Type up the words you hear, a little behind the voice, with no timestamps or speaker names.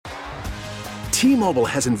T-Mobile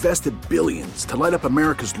has invested billions to light up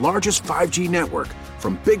America's largest 5G network,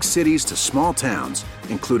 from big cities to small towns,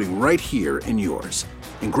 including right here in yours.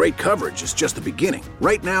 And great coverage is just the beginning.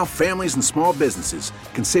 Right now, families and small businesses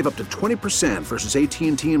can save up to 20% versus AT&T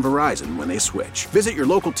and Verizon when they switch. Visit your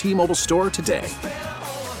local T-Mobile store today.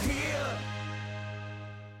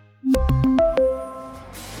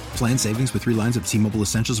 Plan savings with 3 lines of T-Mobile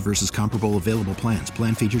Essentials versus comparable available plans.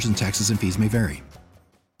 Plan features and taxes and fees may vary.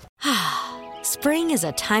 Spring is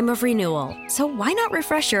a time of renewal, so why not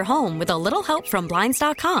refresh your home with a little help from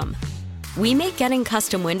Blinds.com? We make getting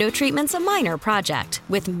custom window treatments a minor project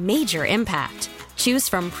with major impact. Choose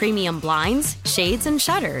from premium blinds, shades, and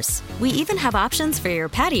shutters. We even have options for your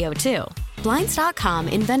patio, too. Blinds.com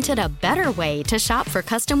invented a better way to shop for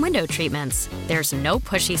custom window treatments. There's no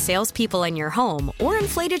pushy salespeople in your home or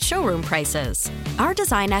inflated showroom prices. Our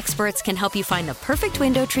design experts can help you find the perfect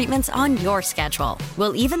window treatments on your schedule.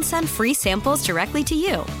 We'll even send free samples directly to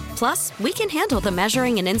you. Plus, we can handle the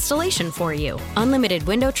measuring and installation for you. Unlimited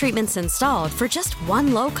window treatments installed for just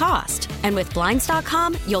one low cost. And with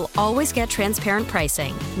Blinds.com, you'll always get transparent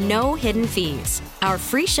pricing. No hidden fees. Our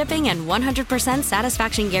free shipping and 100%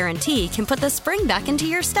 satisfaction guarantee can put the spring back into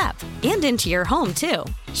your step and into your home, too.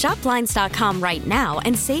 Shop Blinds.com right now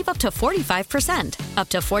and save up to 45%. Up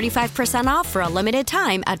to 45% off for a limited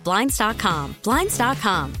time at Blinds.com.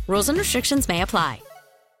 Blinds.com. Rules and restrictions may apply.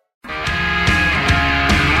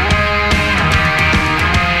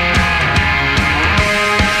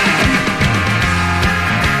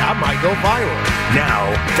 Might go viral.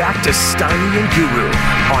 Now, back to Steiny and Guru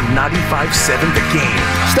on 95.7 The Game.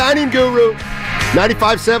 Steiny and Guru,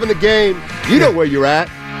 95.7 The Game. You know where you're at.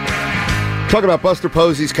 Talking about Buster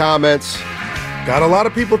Posey's comments. Got a lot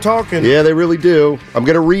of people talking. Yeah, they really do. I'm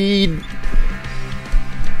going to read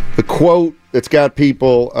the quote that's got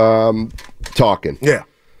people talking. Yeah.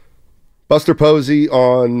 Buster Posey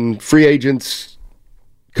on free agents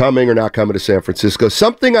coming or not coming to San Francisco.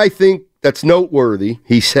 Something I think that's noteworthy,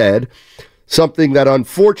 he said, something that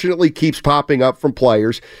unfortunately keeps popping up from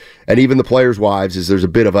players and even the players' wives, is there's a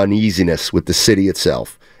bit of uneasiness with the city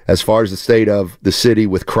itself as far as the state of the city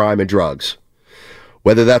with crime and drugs.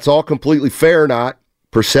 Whether that's all completely fair or not,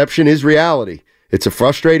 perception is reality. It's a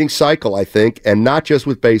frustrating cycle, I think, and not just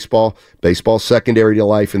with baseball. Baseball's secondary to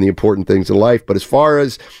life and the important things in life, but as far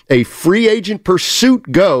as a free agent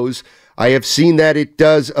pursuit goes, I have seen that it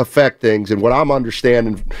does affect things, and what I'm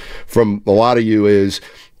understanding from a lot of you is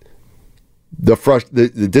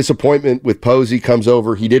the disappointment with Posey comes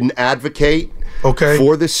over. He didn't advocate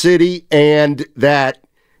for the city, and that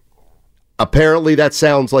apparently that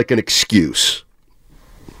sounds like an excuse.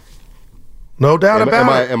 No doubt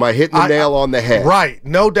about it. Am I hitting the nail on the head? Right.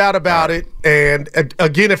 No doubt about it. And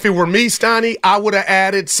again, if it were me, Steiny, I would have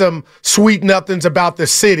added some sweet nothings about the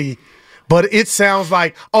city. But it sounds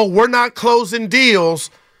like, we're not closing deals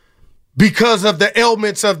because of the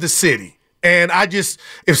ailments of the city. And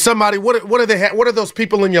if somebody, what are those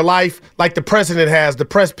people in your life, like the president has, the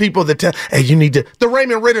press people that tell, hey, you need to, the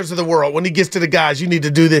Raymond Ritters of the world, when he gets to the guys, you need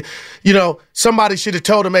to do this. Somebody should have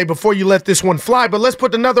told him, hey, before you let this one fly, but let's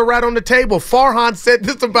put another rat on the table. Farhan said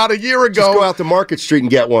this about a year ago. Just go out to Market Street and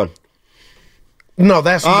get one. No,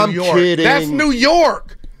 that's New York. Kidding. That's New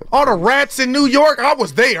York. All the rats in New York, I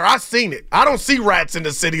was there. I seen it. I don't see rats in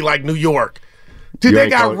the city like New York. Dude, they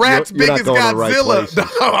got rats big as Godzilla.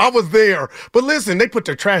 No, I was there. But listen, they put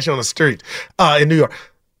their trash on the street in New York.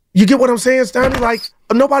 You get what I'm saying, Steiny? Like,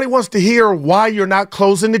 nobody wants to hear why you're not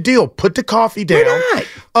closing the deal. Put the coffee down. Why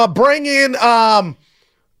not? Bring in,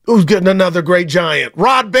 who's getting another great giant?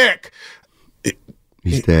 Rod Beck.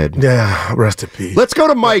 He's dead. Yeah, rest in peace. Let's go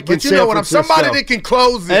to Mike in San Francisco. Somebody that can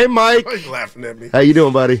close it. Hey, Mike. Why are you laughing at me? How you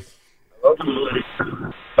doing, buddy?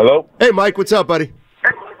 Hello? Hey, Mike, what's up, buddy?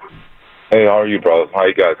 Hey, how are you, brothers? How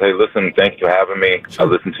you guys? Hey, listen, thank you for having me. I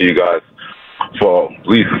listened to you guys for at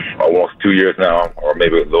least almost 2 years now, or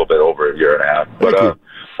maybe a little bit over a year and a half. But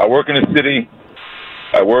I work in the city.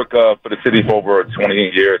 I work for the city for over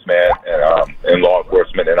 28 years, man, and in law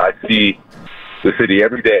enforcement, and I see the city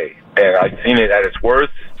every day. And I've seen it at its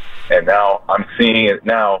worst, and now I'm seeing it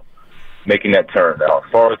now making that turn. Now, as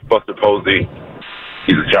far as Buster Posey,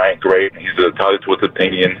 he's a giant great. He's entitled to his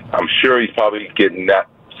opinion. I'm sure he's probably getting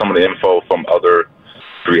some of the info from other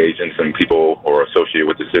free agents and people who are associated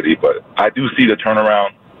with the city. But I do see the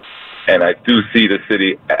turnaround, and I do see the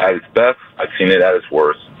city at its best. I've seen it at its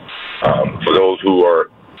worst. For those who are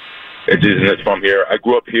indigenous from here, I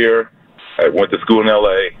grew up here. I went to school in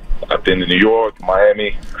L.A., I've been to New York,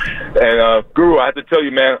 Miami. And, Guru, I have to tell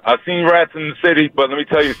you, man, I've seen rats in the city, but let me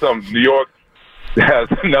tell you something. New York has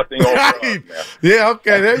nothing over us, man. Yeah,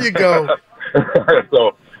 okay, there you go.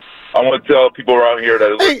 So I want to tell people around here that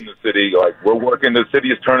live in the city, like, we're working. The city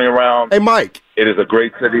is turning around. Hey, Mike. It is a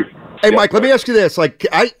great city. Hey, Mike, let me ask you this. Like,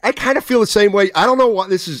 I kind of feel the same way. I don't know what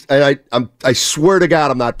this is, and I swear to God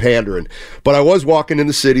I'm not pandering, but I was walking in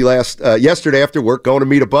the city yesterday after work going to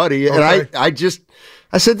meet a buddy, and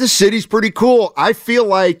I said, this city's pretty cool. I feel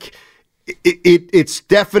like it's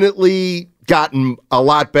definitely gotten a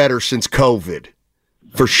lot better since COVID,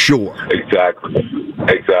 for sure. Exactly.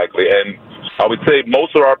 And I would say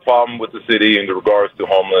most of our problem with the city in regards to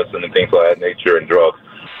homeless and things of that nature and drugs,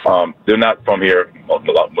 they're not from here.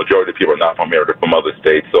 Majority of people are not from here. They're from other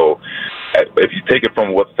states. So if you take it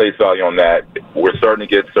from what's face value on that, we're starting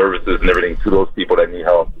to get services and everything to those people that need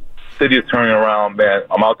help. City is turning around, man.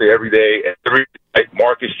 I'm out there every day.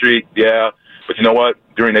 Market Street, yeah. But you know what?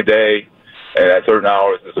 During the day and at certain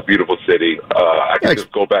hours, it's a beautiful city. I can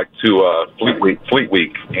just go back to Fleet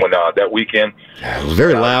Week when that weekend. It was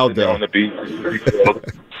very loud, though. On the beach,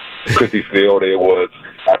 Christie Field, it was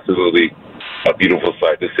absolutely a beautiful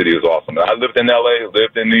sight. The city is awesome. I lived in L.A.,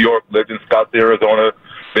 lived in New York, lived in Scottsdale, Arizona,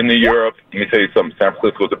 been to Europe. Let me tell you something. San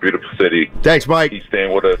Francisco is a beautiful city. Thanks, Mike. Keep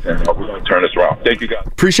staying with us, and we're going to turn this around. Thank you, guys.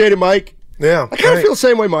 Appreciate it, Mike. Yeah. I kind of feel the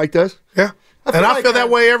same way Mike does. Yeah. I feel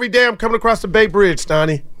that way every day I'm coming across the Bay Bridge,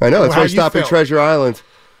 Steiny. I know. That's why I stop at Treasure Island.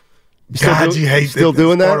 You hate still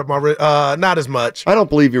doing that? Part of my, not as much. I don't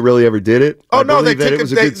believe you really ever did it. Oh, no, they took it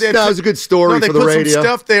was a good story for the radio. They put some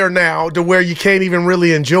stuff there now to where you can't even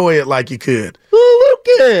really enjoy it like you could.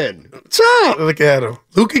 Lukin, what's up? Look at him.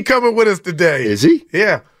 Lukin coming with us today. Is he?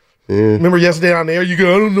 Yeah. Remember yesterday on the air, you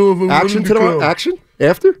go, I don't know if I'm Action tonight? Action?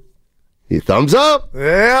 After? Thumbs up.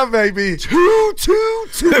 Yeah, baby. 2, 2,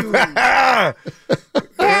 2. Yeah.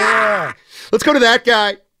 Let's go to that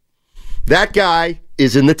guy. That guy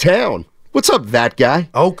is in the town. What's up, that guy?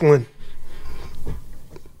 Oakland.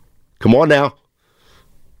 Come on now.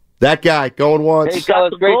 That guy going once. Hey,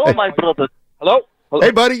 fellas, great. My brother. Hello?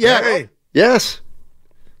 Hey, buddy. Yeah. Hey. Yes.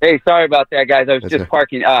 Hey, sorry about that, guys. I was just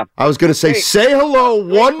parking. I was going to say, say hello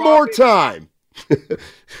one more time.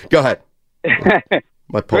 Go ahead.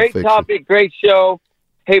 Great topic, great show.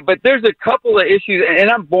 Hey, but there's a couple of issues, and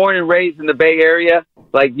I'm born and raised in the Bay Area,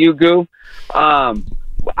 like you, Goo. I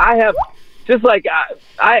have, just like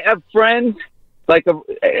I have friends,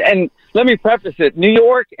 and let me preface it, New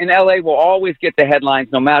York and LA will always get the headlines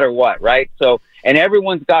no matter what, right? So, and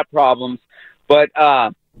everyone's got problems. But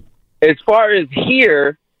as far as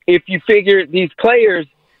here, if you figure these players,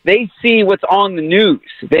 they see what's on the news.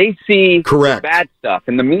 They see the bad stuff,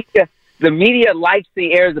 and the media likes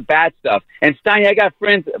to air the bad stuff. And Steiny, I got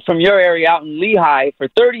friends from your area out in Lehigh for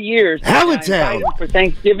 30 years. Allentown. For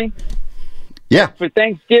Thanksgiving. Yeah. For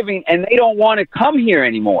Thanksgiving, and they don't want to come here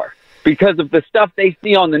anymore because of the stuff they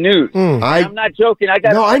see on the news. I'm not joking. I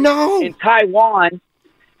know. In Taiwan.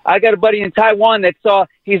 I got a buddy in Taiwan that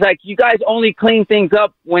he's like, you guys only clean things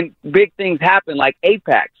up when big things happen, like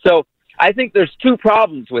APEC. So I think there's two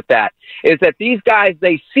problems with that, is that these guys,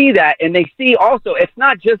 they see that, and they see also, it's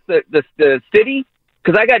not just the city,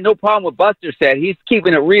 because I got no problem with Buster said. He's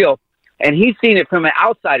keeping it real, and he's seen it from an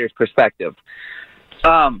outsider's perspective.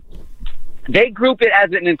 They group it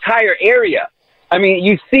as an entire area. I mean,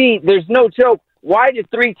 you see, there's no joke. Why did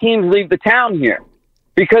 3 teams leave the town here?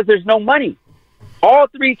 Because there's no money. All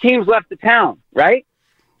 3 teams left the town, right?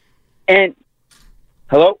 And,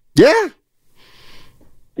 hello? Yeah.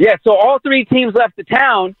 Yeah, so all 3 teams left the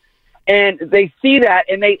town, and they see that,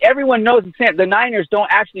 and everyone knows the Niners don't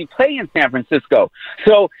actually play in San Francisco.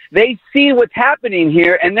 So they see what's happening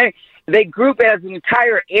here, and they group it as an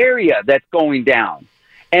entire area that's going down.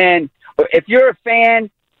 And if you're a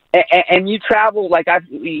fan and you travel, like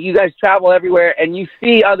you guys travel everywhere, and you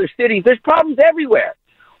see other cities, there's problems everywhere.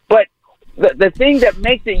 But the thing that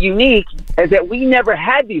makes it unique is that we never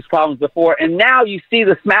had these problems before, and now you see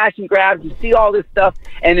the smash and grabs, you see all this stuff,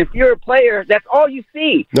 and if you're a player, that's all you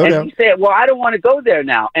see. No and doubt. You say, well, I don't want to go there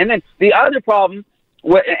now. And then the other problem,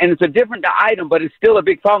 and it's a different item, but it's still a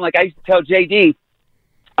big problem, like I used to tell JD,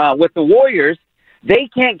 with the Warriors, they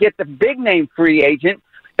can't get the big-name free agent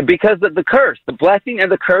because of the curse. The blessing and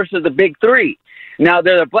the curse of the big 3. Now,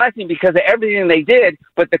 they're a blessing because of everything they did,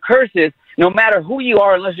 but the curse is, no matter who you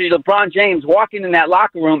are, unless you're LeBron James, walking in that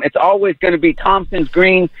locker room, it's always going to be Thompson's,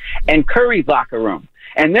 Green, and Curry's locker room.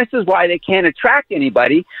 And this is why they can't attract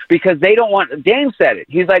anybody, because they don't want – James said it.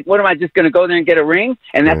 He's like, what am I just going to go there and get a ring?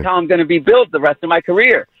 And that's how I'm going to be built the rest of my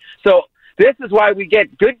career. So this is why we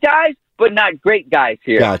get good guys, but not great guys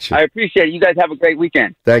here. Gotcha. I appreciate it. You guys have a great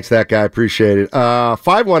weekend. Thanks, that guy. Appreciate it.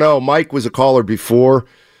 510, Mike was a caller before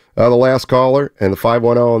the last caller, and the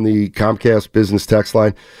 510 on the Comcast business text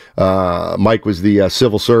line. Mike was the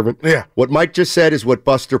civil servant. Yeah. What Mike just said is what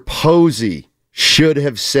Buster Posey should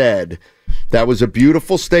have said, that was a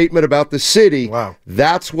beautiful statement about the city. Wow.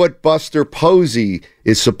 That's what Buster Posey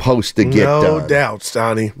is supposed to get done. No doubt,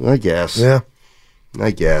 Steiny. I guess. Yeah.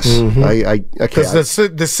 I guess. Mm-hmm. Because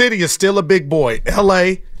the city is still a big boy.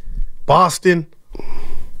 L.A., Boston,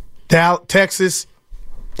 Texas.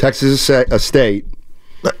 Texas is a state.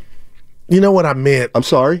 You know what I meant. I'm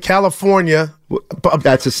sorry? California.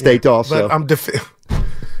 That's a state also. But I'm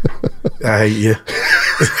I hate you.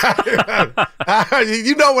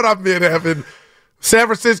 You know what I meant, Evan. San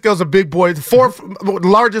Francisco's a big boy. The fourth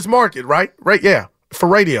largest market, right? Right, yeah, for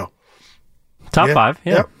radio. Top 5,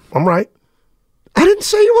 yeah. Yep, I'm right. I didn't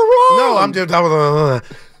say you were wrong. No, I'm just,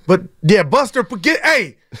 but yeah, Buster,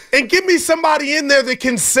 and give me somebody in there that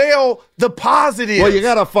can sell the positive. Well, you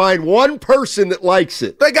got to find one person that likes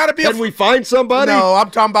it. They got to be. Can we find somebody? No, I'm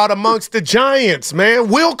talking about amongst the Giants, man.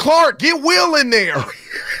 Will Clark, get Will in there.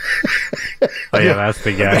 Oh yeah, that's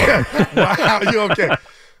the guy. Wow, you okay?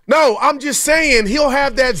 No, I'm just saying he'll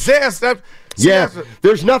have that zest.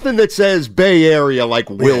 There's nothing that says Bay Area like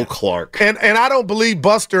Will Clark. And I don't believe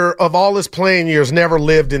Buster, of all his playing years, never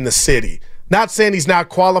lived in the city. Not saying he's not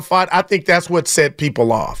qualified. I think that's what set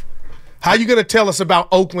people off. How you going to tell us about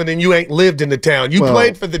Oakland and you ain't lived in the town? You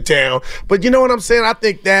played for the town. But you know what I'm saying? I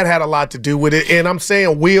think that had a lot to do with it. And I'm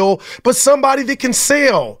saying Will, but somebody that can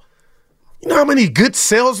sell. You know how many good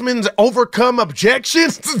salesmen overcome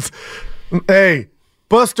objections? Hey,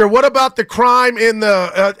 Buster, what about the crime in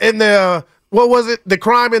the what was it? The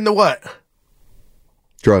crime in the what?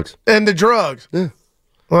 Drugs. And the drugs. Yeah.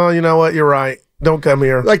 Well, you know what? You're right. Don't come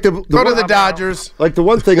here. Like go to the Dodgers. Like the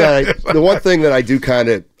one thing that I do kind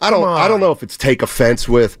of I don't know if it's take offense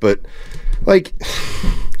with, but like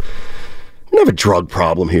you don't have a drug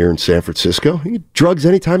problem here in San Francisco. You get drugs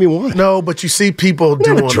anytime you want. No, but you see people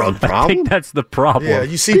doing a drug problem. I think that's the problem. Yeah,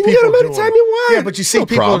 you see you people get them doing anytime you want. Yeah, but you see No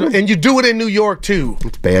people, problem. and you do it in New York too.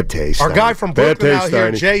 It's bad taste. Our guy from Brooklyn out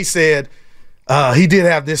here, Steiny. Jay, said he did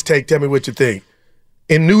have this take. Tell me what you think.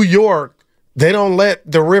 In New York, they don't let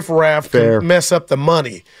the riffraff mess up the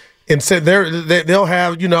money, and said they'll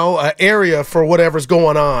have an area for whatever's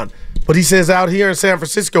going on. But he says out here in San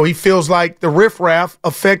Francisco, he feels like the riffraff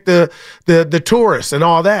affect the tourists and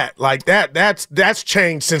all that. Like that's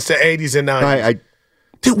changed since the 80s and 90s.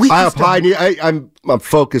 I'm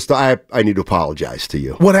focused. I need to apologize to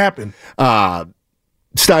you. What happened?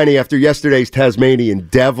 Steiny, after yesterday's Tasmanian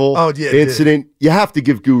Devil incident, you have to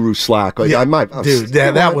give Guru slack.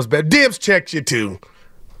 That was bad. Dibs checked you too.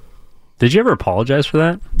 Did you ever apologize for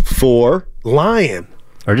that? For lying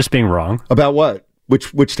or just being wrong about what?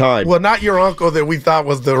 Which time? Well, not your uncle that we thought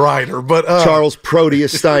was the writer, but Charles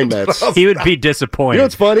Proteus Steinmetz. He would be disappointed. You know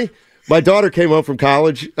what's funny? My daughter came home from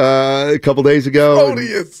college a couple days ago.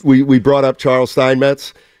 We brought up Charles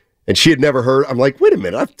Steinmetz, and she had never heard. I'm like, wait a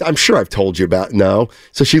minute, I'm sure I've told you about. No.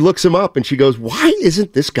 So she looks him up, and she goes, why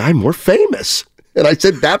isn't this guy more famous? And I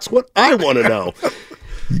said, that's what I want to know.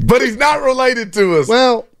 But he's not related to us.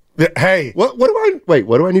 Well, hey. What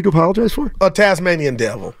do I need to apologize for? A Tasmanian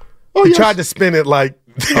Devil. Oh, he tried to spin it like.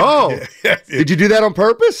 Oh, did you do that on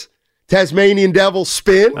purpose? Tasmanian Devil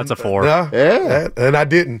spin? That's a 4. Yeah. And I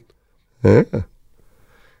didn't. Yeah.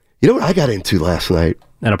 You know what I got into last night?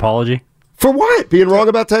 An apology? For what? Being wrong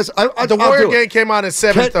about the Warrior game came out at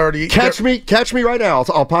 7:30. Catch me right now.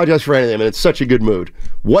 I'll apologize for anything. I'm in such a good mood.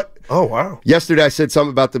 What? Oh, wow. Yesterday I said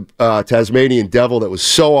something about the Tasmanian Devil that was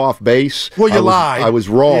so off base. Well, you lied. I was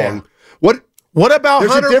wrong. Yeah. What about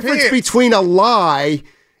There's Hunter a difference Pence? between a lie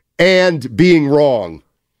and being wrong.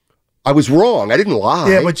 I was wrong. I didn't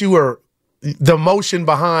lie. Yeah, but you were the emotion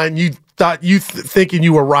behind you thought thinking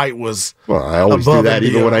you were right was. Well, I always do that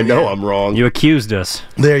even when I know I'm wrong. You accused us.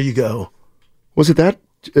 There you go. Was it that?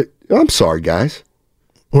 I'm sorry, guys.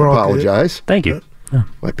 We're all apologize. Good. Thank you.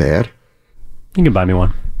 My bad. You can buy me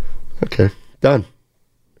one. Okay, done.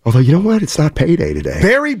 Although, you know what? It's not payday today.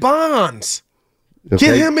 Barry Bonds. Okay?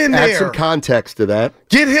 Get him in there. Add some context to that.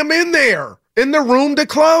 Get him in there. In the room to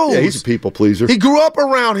close. Yeah, he's a people pleaser. He grew up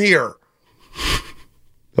around here.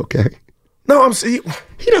 Okay. No, he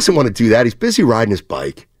doesn't want to do that. He's busy riding his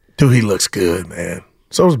bike. Dude, he looks good, man.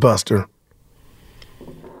 So is Buster.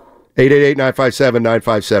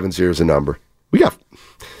 888-957-9570 is the number. We got.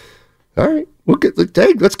 All right.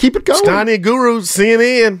 Let's keep it going. Steiny Guru,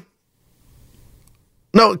 CNN.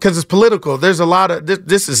 No, because it's political. There's a lot of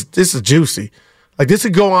this is juicy. Like this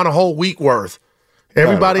could go on a whole week worth.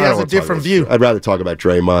 Everybody has a different view. I'd rather talk about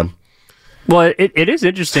Draymond. Well, it is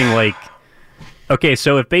interesting. Like, okay,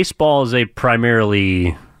 so if baseball is a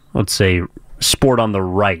primarily, let's say, sport on the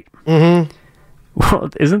right, well,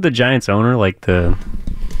 isn't the Giants owner like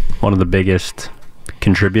one of the biggest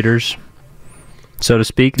contributors, so to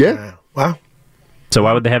speak? Yeah. Wow. So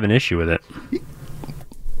why would they have an issue with it?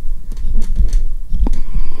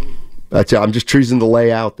 I'm just choosing to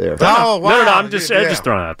lay out there. Oh, wow. No. I'm just throwing it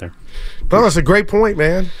out there. No, that's a great point,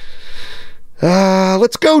 man.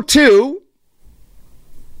 Let's go to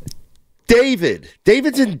David.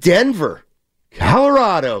 David's in Denver,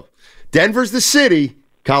 Colorado. Denver's the city.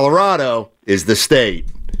 Colorado is the state.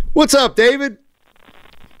 What's up, David?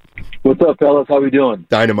 What's up, fellas? How we doing?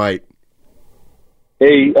 Dynamite.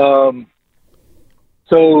 Hey,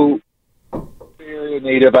 so area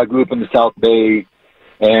native. I grew up in the South Bay,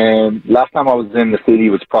 and last time I was in the city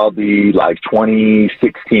was probably like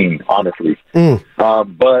 2016, honestly.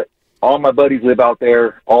 But all my buddies live out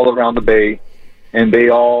there, all around the Bay, and they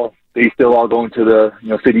still all go into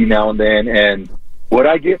the city now and then. And what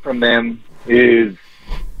I get from them is,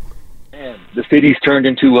 man, the city's turned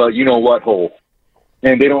into a you-know-what hole,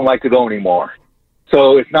 and they don't like to go anymore.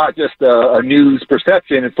 So it's not just a news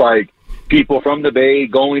perception. It's like people from the Bay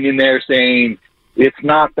going in there saying it's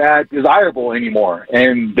not that desirable anymore.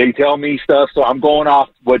 And they tell me stuff, so I'm going off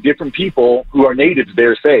what different people who are natives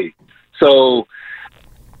there say. So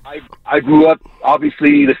I grew up,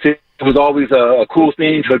 obviously, the city was always a cool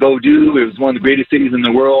thing to go do. It was one of the greatest cities in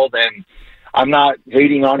the world, and I'm not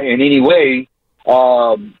hating on it in any way,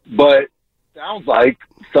 but it sounds like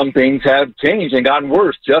some things have changed and gotten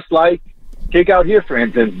worse, just like take out here, for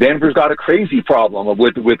instance. Denver's got a crazy problem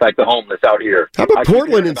with like the homeless out here. How about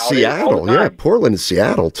Portland and Seattle? Yeah, Portland and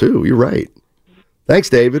Seattle, too. You're right. Thanks,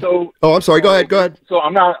 David. I'm sorry. Go ahead. So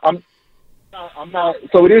I'm not.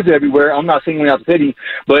 So it is everywhere. I'm not singling out the city,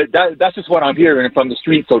 but that's just what I'm hearing from the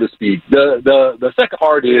street, so to speak. The second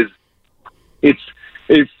part is,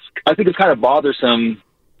 I think it's kind of bothersome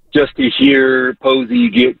just to hear Posey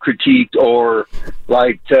get critiqued, or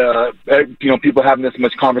like people having this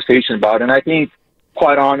much conversation about it. And I think,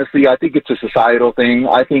 quite honestly, I think it's a societal thing.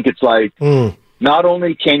 I think it's like not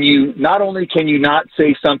only can you not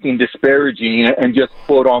say something disparaging and just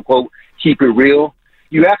quote unquote keep it real,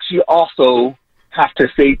 you actually also have to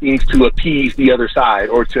say things to appease the other side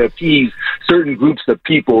or to appease certain groups of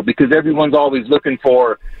people, because everyone's always looking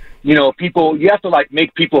for, people. You have to like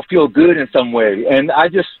make people feel good in some way. And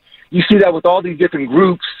you see that with all these different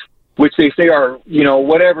groups, which they say are,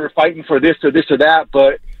 whatever, fighting for this or this or that.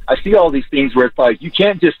 But I see all these things where it's like, you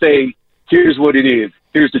can't just say, here's what it is,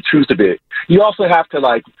 here's the truth of it. You also have to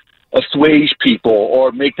like assuage people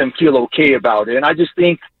or make them feel okay about it. And I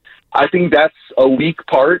think that's a weak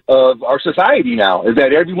part of our society now, is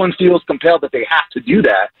that everyone feels compelled that they have to do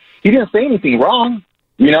that. He didn't say anything wrong.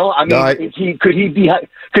 Could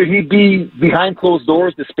he be behind closed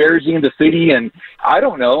doors disparaging the city? And I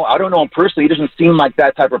don't know him personally. He doesn't seem like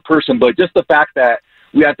that type of person, but just the fact that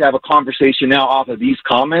we have to have a conversation now off of these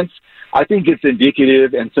comments, I think it's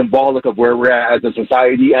indicative and symbolic of where we're at as a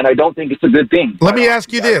society, and I don't think it's a good thing. Let me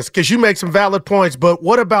ask you this, because you make some valid points, but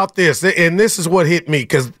what about this? And this is what hit me,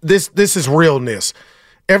 because this is realness.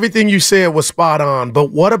 Everything you said was spot on,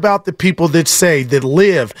 but what about the people that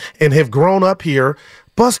live and have grown up here?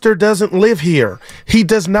 Buster doesn't live here. He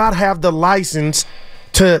does not have the license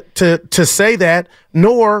to say that,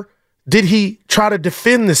 nor did he try to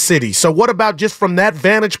defend the city. So what about just from that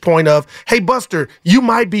vantage point of, hey, Buster, you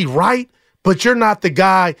might be right, but you're not the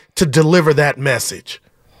guy to deliver that message?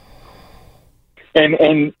 And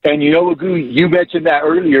Agu, you mentioned that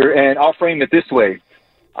earlier, and I'll frame it this way.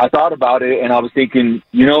 I thought about it, and I was thinking,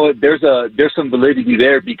 there's some validity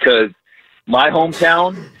there, because my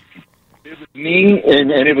hometown, it was me,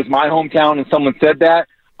 and it was my hometown, and someone said that,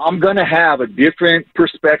 I'm going to have a different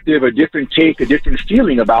perspective, a different take, a different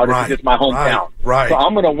feeling about it, because it's my hometown. Right. So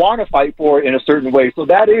I'm going to want to fight for it in a certain way. So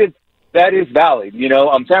that is valid.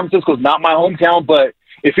 San Francisco's not my hometown, but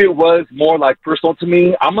if it was more like personal to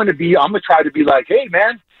me, I'm going to try to be like, hey,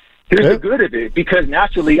 man, here's the good of it, because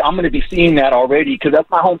naturally I'm going to be seeing that already, because that's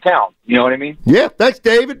my hometown. You know what I mean? Yeah, thanks,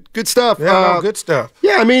 David. Good stuff. Good stuff.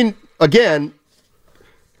 Yeah, I mean, again,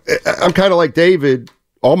 I'm kind of like David.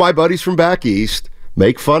 All my buddies from back east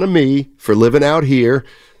make fun of me for living out here,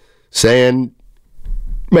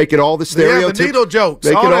 making all the needle jokes,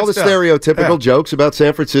 making all the stereotypical jokes about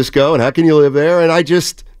San Francisco and how can you live there? And how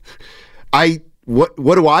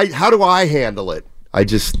do I handle it? I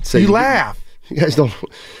just say, you laugh. You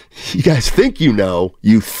guys think you know,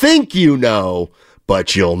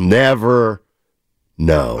 but you'll never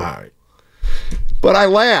know. All right. But I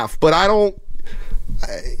laugh, but I don't.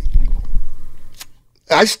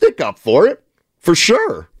 I stick up for it. For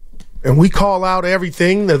sure. And we call out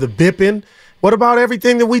everything, the bipping. What about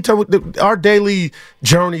everything that we talk, our daily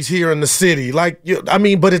journeys here in the city? But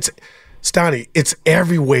it's, Steiny, it's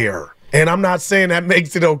everywhere. And I'm not saying that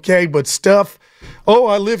makes it okay, but stuff oh,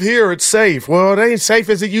 I live here, it's safe. Well, it ain't safe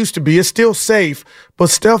as it used to be. It's still safe, but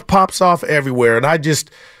stuff pops off everywhere. And I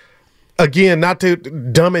just, again, not to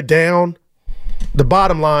dumb it down, the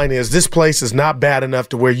bottom line is this place is not bad enough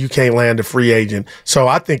to where you can't land a free agent. So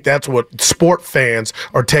I think that's what sport fans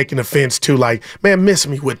are taking offense to. Like, man, miss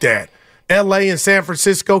me with that. L.A. and San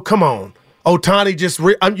Francisco, come on. Ohtani just,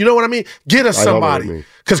 you know what I mean? Get us somebody.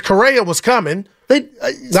 Because Correa was coming.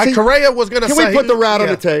 Correa was going to say. Can we put the rat on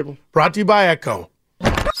the table? Brought to you by Echo.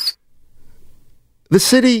 The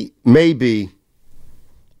city may be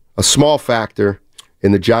a small factor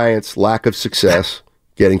in the Giants' lack of success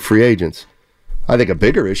getting free agents. I think a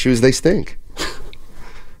bigger issue is they stink.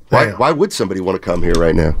 Why would somebody want to come here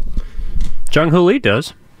right now? Jung-Hoo Lee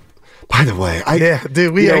does. By the way,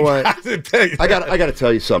 we ain't got to tell you. I got to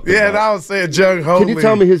tell you something. Yeah, and I was saying Jung-Hoo Lee. Can you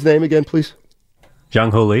tell me his name again, please?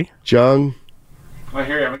 Jung-Hoo Lee. Jung-Hoo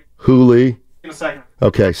Lee. In a second.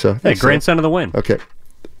 Okay, so hey, grandson of the Wind. Okay,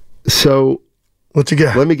 so what you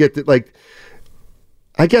got? Let me get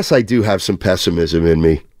I guess I do have some pessimism in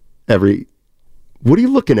me. What are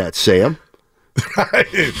you looking at, Sam?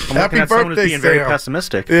 Happy birthday, being very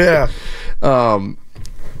pessimistic. Yeah.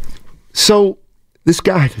 So this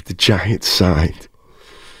guy that the Giants signed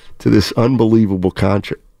to this unbelievable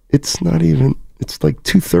contract, it's like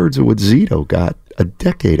 2/3 of what Zito got a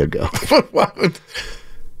decade ago.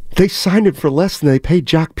 They signed him for less than they paid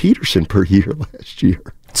Jock Peterson per year last year.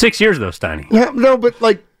 6 years though, Steiny. No, but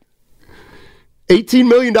like $18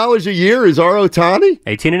 million a year is our Ohtani?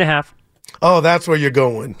 18 and a half. Oh, that's where you're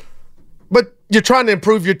going. But you're trying to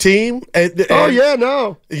improve your team. Oh, yeah,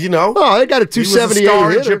 no. You know. Oh, they got a 278 star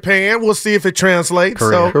hitter. in Japan. We'll see if it translates.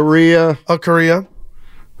 Korea. Korea.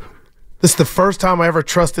 This is the first time I ever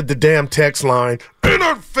trusted the damn text line. And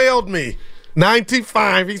it failed me.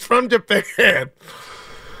 95. He's from Japan.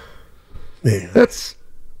 Yeah. That's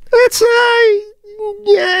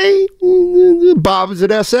yay. Bob is at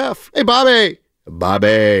SF. Hey,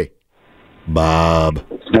 Bob.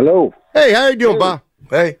 Hello. Hey, how you doing, Bob?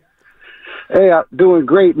 Hey, doing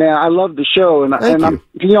great, man. I love the show,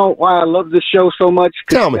 you know why I love this show so much?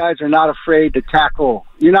 Because you guys are not afraid to tackle.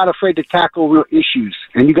 You're not afraid to tackle real issues,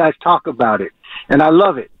 and you guys talk about it, and I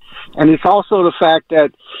love it. And it's also the fact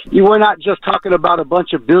that you were not just talking about a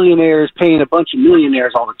bunch of billionaires paying a bunch of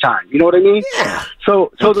millionaires all the time. You know what I mean? Yeah.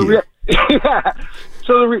 So the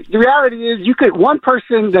reality is, one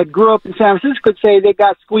person that grew up in San Francisco could say they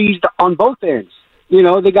got squeezed on both ends. You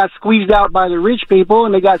know, they got squeezed out by the rich people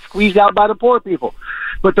and they got squeezed out by the poor people.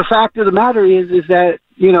 But the fact of the matter is that,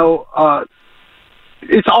 you know,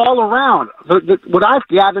 it's all around. What I've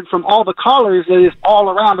gathered from all the callers is it's all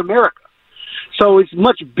around America. So it's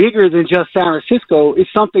much bigger than just San Francisco. It's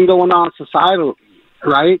something going on societally,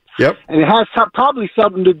 right? Yep. And it has probably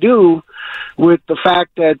something to do with the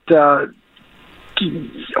fact that,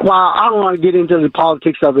 I don't want to get into the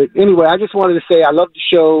politics of it. Anyway, I just wanted to say I love the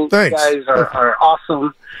show. Thanks. You guys are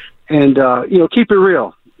awesome. And, keep it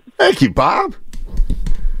real. Thank you, Bob.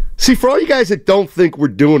 See, for all you guys that don't think we're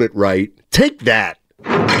doing it right, take that.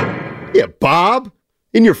 Yeah, Bob,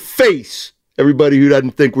 in your face, everybody who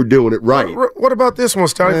doesn't think we're doing it right. What about this one,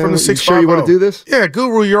 Steiny, from the 650? Sure you want to do this? Yeah,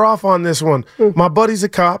 Guru, you're off on this one. My buddy's a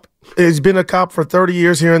cop. He's been a cop for 30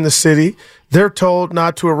 years here in the city. They're told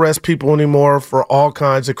not to arrest people anymore for all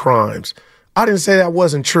kinds of crimes. I didn't say that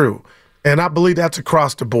wasn't true. And I believe that's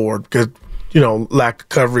across the board because, you know, lack of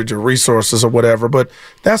coverage or resources or whatever. But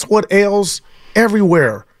that's what ails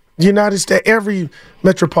everywhere. United States, every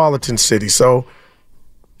metropolitan city. So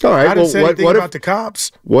all right, I didn't say anything about the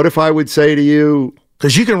cops. What if I would say to you?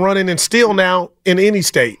 Because you can run in and steal now in any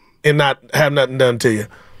state and not have nothing done to you.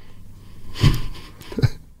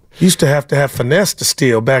 Used to have finesse to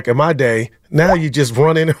steal back in my day. Now you just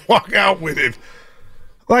run in and walk out with it.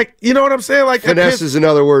 Like, you know what I'm saying? Like finesse is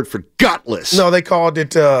another word for gutless. No, they called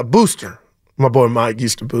it booster. My boy Mike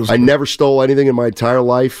used to boost. I never stole anything in my entire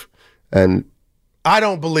life, and I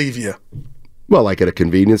don't believe you. Well, like at a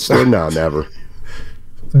convenience store? No, never.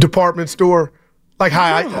 Department store? Like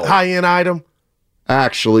high-end item?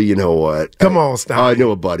 Actually, you know what? Come on, Steiny. I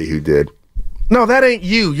knew a buddy who did. No, that ain't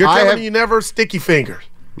you. You're telling me you never sticky fingers.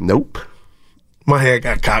 Nope. My hand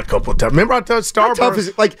got caught a couple of times. Remember I touched Starburst? How tough is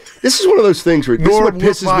it? Like, this is one of those things where this is what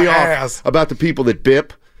pisses me off about the people that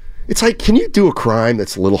bip. It's like, can you do a crime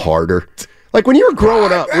that's a little harder? Like when you were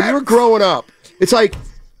growing up, it's like,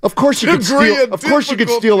 of course you could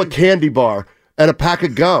steal a candy bar and a pack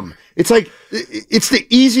of gum. It's like, it's the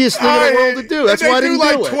easiest thing in the world to do. That's why I didn't do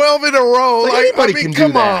it. Like 12 in a row. Like anybody can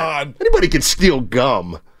do that. Anybody can steal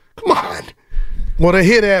gum. Come on. Well, they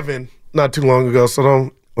hit Evan not too long ago, so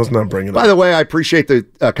don't. Let's not bring it up. By the way, I appreciate the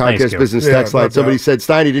Comcast Business text line. Somebody said,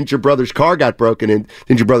 Steiny, didn't your brother's car get broken? Didn't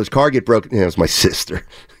your brother's car get broken? Yeah, it was my sister.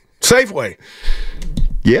 Safeway.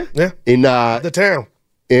 Yeah? Yeah. In the town.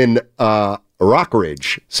 In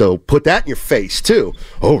Rockridge. So put that in your face, too.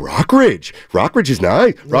 Oh, Rockridge. Rockridge is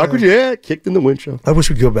nice. Rockridge, yeah, kicked in the windshield. I wish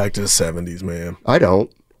we could go back to the 70s, man. I don't.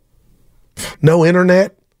 No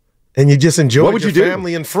internet. And you just enjoyed your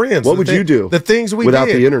family and friends. What would you do? The things we without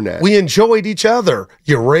did. the internet? We enjoyed each other.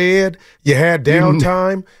 You read. You had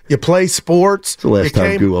downtime. You play sports. It's the last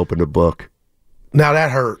time Goo opened a book. Now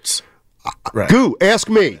that hurts. Right. Goo, ask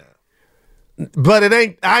me. But it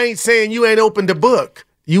ain't. I ain't saying you ain't opened a book.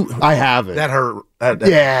 I haven't. That hurt.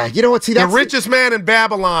 Yeah, you know what? See, that's The Richest Man in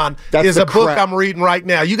Babylon is a book I'm reading right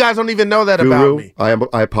now. You guys don't even know that about me.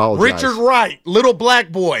 I apologize. Richard Wright, Little Black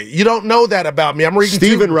Boy. You don't know that about me. I'm reading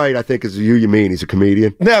Stephen Wright, I think, is you mean. He's a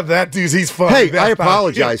comedian. No, that dude's, he's funny. Hey, I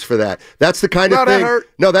apologize for that. That's the kind of thing. That hurt.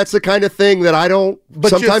 No, that's the kind of thing that I don't.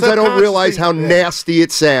 Sometimes I don't realize how nasty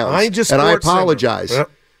it sounds. I ain't just and I apologize.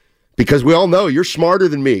 Because we all know you're smarter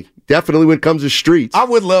than me. Definitely when it comes to streets. I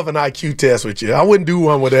would love an IQ test with you. I wouldn't do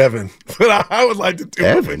one with Evan, but I would like to do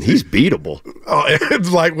Evan, one. He's beatable. Oh,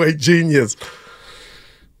 Evan's lightweight genius.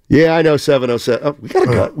 Yeah, I know 707. Oh, we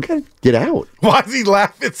gotta get out. Why is he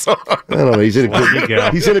laughing so hard? I don't know. He's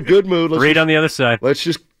in a good mood. Read on the other side. Let's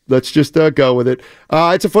just go with it.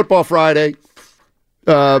 It's a football Friday.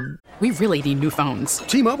 We really need new phones.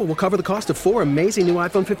 T-Mobile will cover the cost of 4 amazing new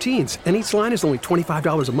iPhone 15s, and each line is only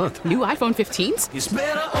 $25 a month. New iPhone 15s? It's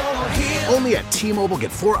better over here. Only at T-Mobile,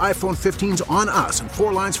 get 4 iPhone 15s on us and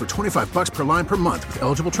 4 lines for $25 per line per month with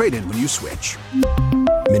eligible trade-in when you switch.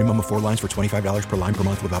 Minimum of 4 lines for $25 per line per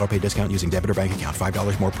month with autopay discount using debit or bank account.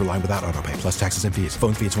 $5 more per line without autopay, plus taxes and fees.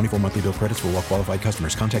 Phone fee at 24 monthly bill credits for well-qualified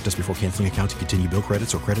customers. Contact us before canceling account to continue bill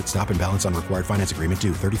credits or credit stop and balance on required finance agreement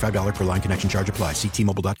due. $35 per line connection charge applies. See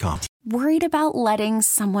T-Mobile.com. Worried about letting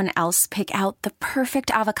someone else pick out the perfect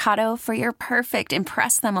avocado for your perfect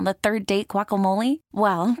impress them on the third date guacamole?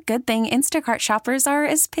 Well, good thing Instacart shoppers are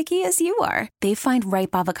as picky as you are. They find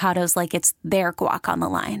ripe avocados like it's their guac on the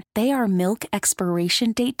line. They are milk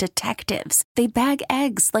expiration date detectives. They bag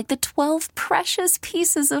eggs like the 12 precious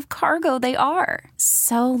pieces of cargo they are.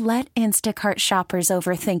 So let Instacart shoppers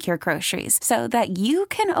overthink your groceries so that you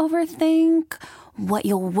can overthink what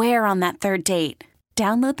you'll wear on that third date.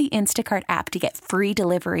 Download the Instacart app to get free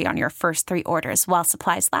delivery on your first 3 orders while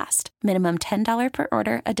supplies last. Minimum $10 per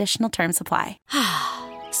order. Additional terms apply.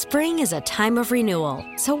 Spring is a time of renewal,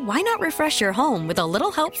 so why not refresh your home with a little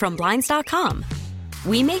help from Blinds.com?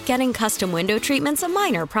 We make getting custom window treatments a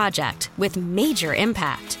minor project with major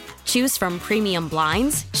impact. Choose from premium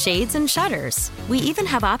blinds, shades, and shutters. We even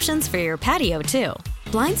have options for your patio, too.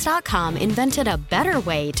 Blinds.com invented a better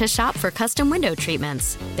way to shop for custom window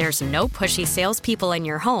treatments. There's no pushy salespeople in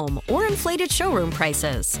your home or inflated showroom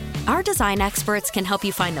prices. Our design experts can help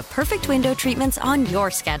you find the perfect window treatments on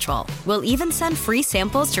your schedule. We'll even send free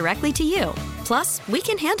samples directly to you. Plus, we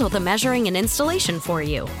can handle the measuring and installation for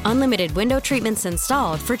you. Unlimited window treatments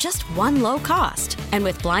installed for just one low cost. And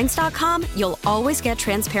with Blinds.com, you'll always get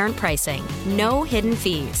transparent pricing. No hidden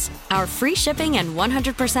fees. Our free shipping and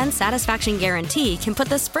 100% satisfaction guarantee can put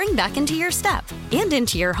the spring back into your step and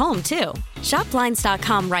into your home, too. Shop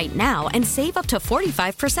Blinds.com right now and save up to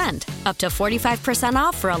 45%. Up to 45%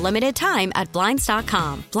 off for a limited time at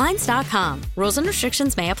Blinds.com. Blinds.com. Rules and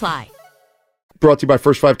restrictions may apply. Brought to you by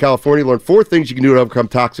First 5 California. Learn 4 things you can do to overcome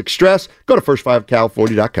toxic stress. Go to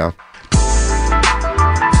first5california.com.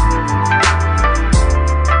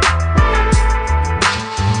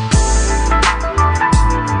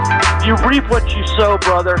 You reap what you sow,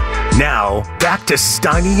 brother. Now, back to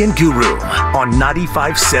Steiny and Guru on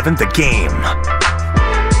 95.7 The Game.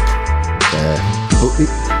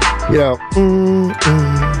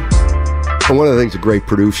 One of the things a great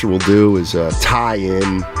producer will do is tie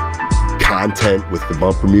in content with the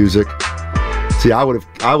bumper music. See, I would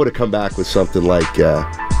have come back with something like,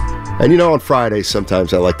 and on Fridays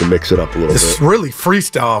sometimes I like to mix it up a little bit. It's really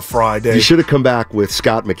freestyle Friday. You should have come back with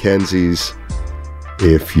Scott McKenzie's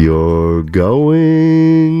 "If You're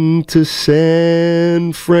Going to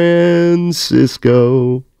San Francisco."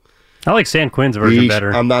 I like San Quinn's version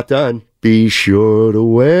better. I'm not done. Be sure to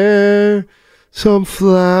wear some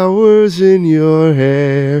flowers in your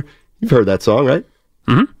hair. You've heard that song, right?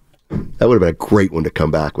 Mm-hmm. That would have been a great one to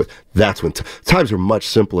come back with. That's when times were much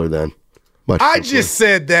simpler then. I just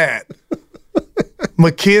said that.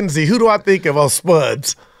 Mackenzie. Who do I think of? Oh,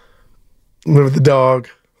 Spuds. Remember the dog?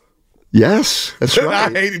 Yes, that's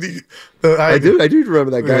right. I hated you. I do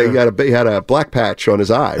remember that guy. Yeah. He had a black patch on his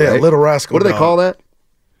eye, yeah, right? Little Rascal. What do they call that?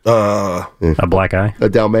 A black eye? A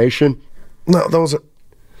Dalmatian? No, those are...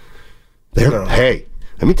 Hey,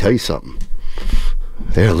 let me tell you something.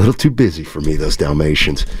 They're a little too busy for me, those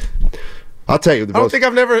Dalmatians. I'll tell you. I don't think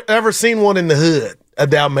I've ever seen one in the hood, a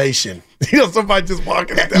Dalmatian. Somebody just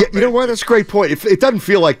walking. You know what? That's a great point. It doesn't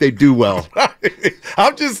feel like they do well.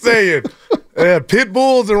 I'm just saying. Pit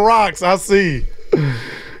bulls and rocks, I see.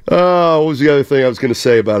 What was the other thing I was going to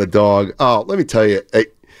say about a dog? Oh, let me tell you. Hey,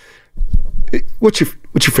 what's your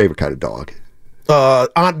favorite kind of dog?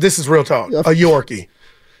 This is real talk. A Yorkie.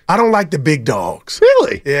 I don't like the big dogs.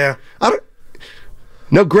 Really? Yeah.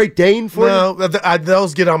 No Great Dane for you? No,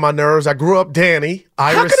 those get on my nerves. I grew up Danny,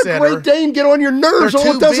 Irish How can a Great Dane get on your nerves? All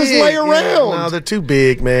it does is lay around. No, they're too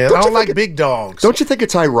big, man. I don't like big dogs. Don't you think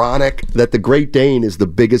it's ironic that the Great Dane is the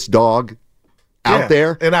biggest dog out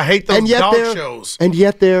there? And I hate those dog shows. And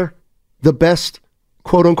yet they're the best,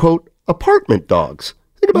 quote-unquote, apartment dogs.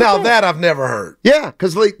 Think about that I've never heard. Yeah,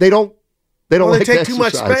 because they don't like take too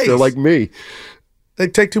much exercise. space. They're like me. They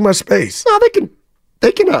take too much space. No, they can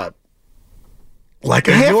like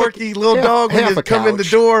a Yorkie little dog when you come in the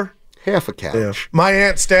door. Half a couch. Yeah. My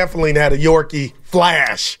Aunt Staffeline had a Yorkie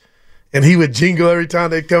Flash, and he would jingle every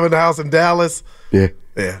time they'd come in the house in Dallas. Yeah.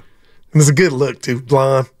 Yeah. And it's a good look, too,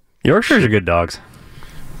 blonde. Yorkshires are good dogs.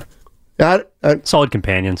 Solid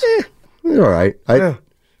companions. They're all right.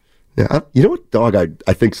 You know what dog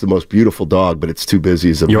I think is the most beautiful dog, but it's too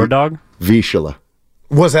busy? Is your dog? Vizsla.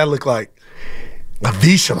 What's that look like? A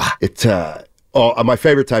Vizsla. It's my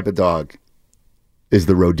favorite type of dog is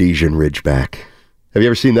the Rhodesian Ridgeback. Have you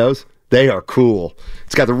ever seen those? They are cool.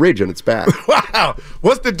 It's got the ridge on its back. Wow.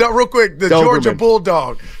 What's real quick, the Doberman. Georgia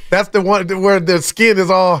Bulldog. That's the one where the skin is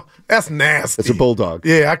all, that's nasty. It's a bulldog.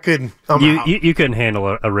 Yeah, I couldn't. You couldn't handle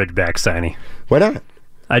a Ridgeback, Steiny. Why not?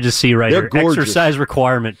 I just see right They're here, gorgeous. Exercise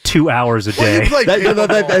requirement 2 hours a day.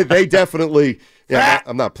 They definitely,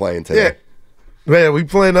 I'm not playing today. Yeah. Man, we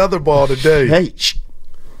playing other ball today. Hey, shh.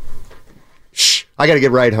 I got to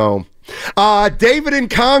get right home. David in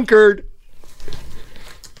Concord.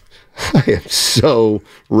 I am so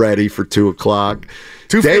ready for 2 o'clock.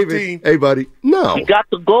 2:15. David, hey, buddy. No. You got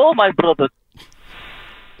the goal, my brother.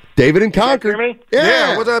 David in Concord. Hear me?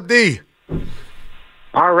 Yeah, what's up, D?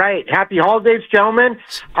 All right. Happy holidays, gentlemen.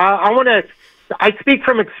 I speak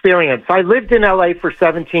from experience. I lived in L.A. for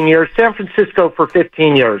 17 years, San Francisco for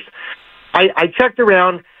 15 years. I checked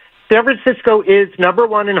around. San Francisco is number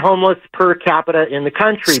 1 in homeless per capita in the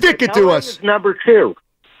country. Stick it to LA us. is number 2.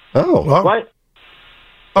 Oh. Well, what?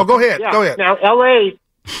 Oh, go ahead. Yeah. Go ahead. Now, L.A.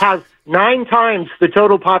 has 9 times the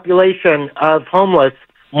total population of homeless,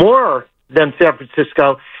 more than San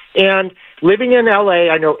Francisco. And living in L.A.,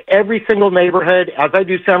 I know every single neighborhood, as I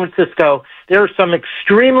do San Francisco. There are some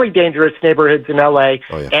extremely dangerous neighborhoods in L.A.,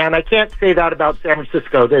 and I can't say that about San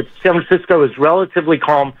Francisco. That San Francisco is relatively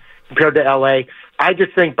calm compared to L.A. I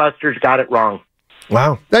just think Buster's got it wrong.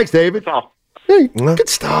 Wow. Thanks, David. That's all. Hey, good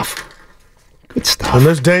stuff. Good stuff. And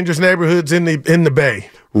there's dangerous neighborhoods in the Bay.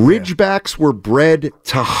 Ridgebacks were bred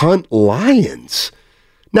to hunt lions.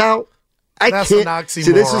 Now, That's can't. an oxymoron.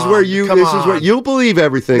 See, this is where you'll believe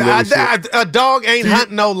everything. A dog ain't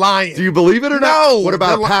hunting no lion. Do you believe it or not? No. What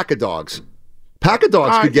about a pack of dogs? Pack of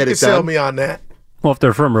dogs could get it done. Sell me on that. Well, if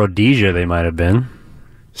they're from Rhodesia, they might have been.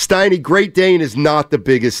 Steiny, Great Dane is not the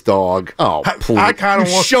biggest dog. Oh, please. I kind of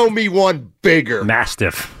want show me one bigger.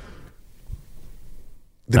 Mastiff.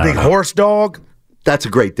 The big horse dog. That's a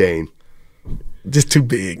Great Dane. Just too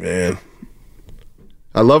big, man.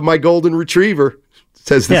 I love my golden retriever.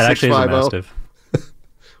 Says the 650. Actually is a Mastiff.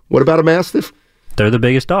 What about a Mastiff? They're the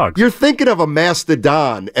biggest dogs. You're thinking of a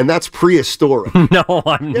mastodon, and that's prehistoric. No,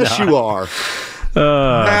 I'm not. Yes, you are.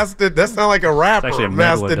 That sounds like a rapper. Actually a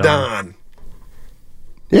Mastodon.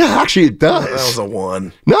 Yeah, actually it does. That was a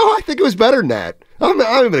 1. No, I think it was better than that. I'm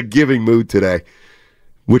in a giving mood today,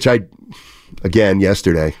 which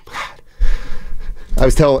yesterday. I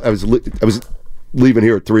was leaving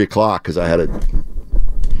here at 3 o'clock because I had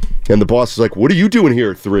and the boss was like, "What are you doing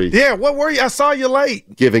here at 3?" Yeah, what were you? I saw you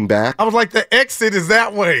late. Giving back. I was like, the exit is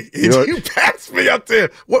that way. You passed me up there.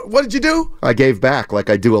 What did you do? I gave back like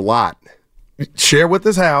I do a lot. Share with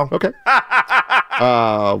us how. Okay.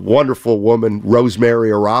 Wonderful woman,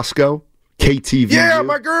 Rosemary Orozco, KTVU. Yeah,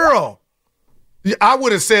 my girl. I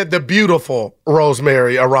would have said the beautiful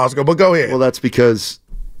Rosemary Orozco, but go ahead. Well, that's because.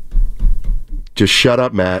 Just shut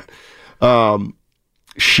up, Matt.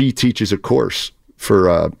 She teaches a course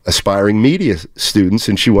for aspiring media students,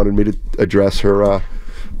 and she wanted me to address her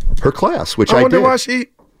class, which I did. wonder why she...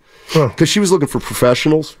 Because she was looking for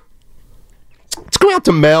professionals. Let's go out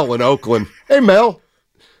to Mel in Oakland. Hey, Mel.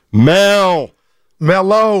 Mello.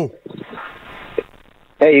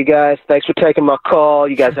 Hey, you guys. Thanks for taking my call.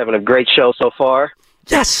 You guys having a great show so far.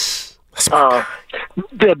 Yes.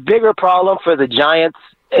 The bigger problem for the Giants,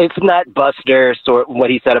 it's not Buster, or what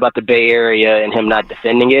he said about the Bay Area and him not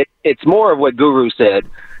defending it. It's more of what Guru said.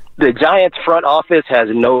 The Giants front office has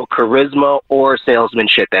no charisma or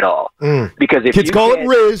salesmanship at all. Because if kids you call it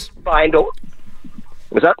Riz.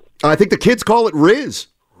 What's up? I think the kids call it Riz.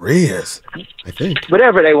 Riz. I think.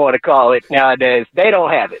 Whatever they want to call it nowadays, they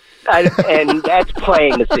don't have it. And that's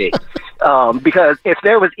plain to see. Because if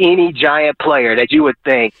there was any Giant player that you would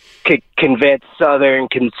think could convince Southern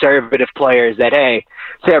conservative players that, hey,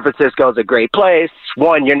 San Francisco is a great place.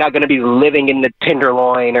 One, you're not going to be living in the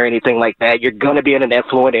Tenderloin or anything like that. You're going to be in an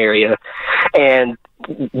affluent area. And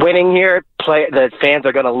winning here, the fans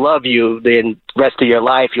are going to love you the rest of your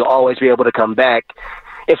life. You'll always be able to come back.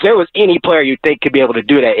 If there was any player you think could be able to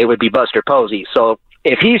do that, it would be Buster Posey. So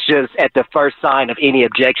if he's just at the first sign of any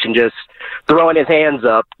objection just throwing his hands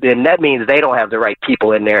up, then that means they don't have the right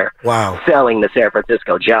people in there selling the San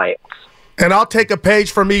Francisco Giants. And I'll take a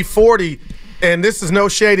page from E40, and this is no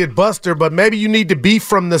shaded Buster, but maybe you need to be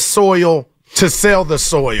from the soil to sell the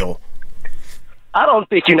soil. I don't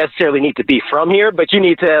think you necessarily need to be from here, but you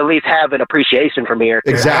need to at least have an appreciation from here.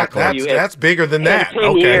 Exactly. That's bigger than that.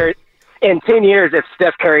 In 10 years, if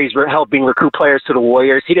Steph Curry's helping recruit players to the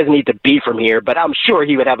Warriors, he doesn't need to be from here, but I'm sure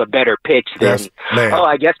he would have a better pitch than,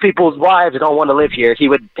 I guess people's wives don't want to live here. He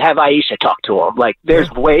would have Aisha talk to him. Like,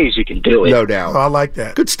 there's ways you can do it. No doubt. I like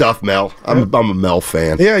that. Good stuff, Mel. I'm a Mel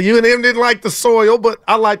fan. Yeah, you and him didn't like the soil, but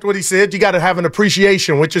I liked what he said. You got to have an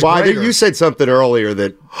appreciation, which is greater. You said something earlier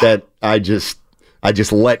that I just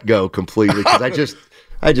let go completely because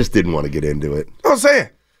I just didn't want to get into it. I'm saying.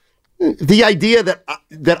 The idea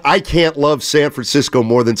that I can't love San Francisco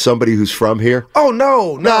more than somebody who's from here. Oh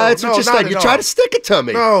no, it's just like you're trying to stick it to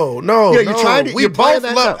me. No, you're trying to. We both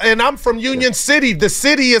love, and I'm from Union City. The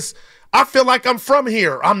city is. I feel like I'm from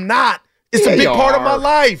here. I'm not. It's a big part of my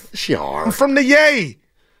life. Sure. I'm from the Yay,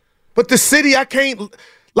 but the city I can't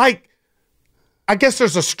like. I guess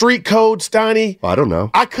there's a street code, Steiny. I don't know.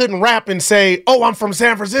 I couldn't rap and say, "Oh, I'm from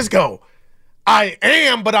San Francisco." I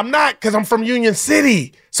am, but I'm not because I'm from Union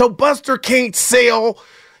City. So Buster can't sell.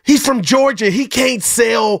 He's from Georgia. He can't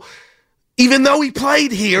sell. Even though he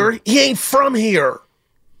played here, he ain't from here.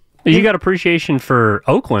 You got appreciation for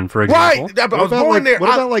Oakland, for example. Right. I was born there.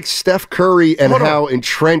 What about like Steph Curry and how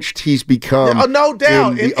entrenched he's become no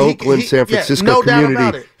doubt. in the Oakland, San Francisco no community? Doubt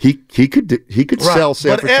about it. He could sell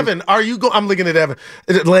San Francisco. But Evan, are you I'm looking at Evan.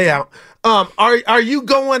 Layout. Are you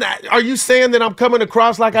saying that I'm coming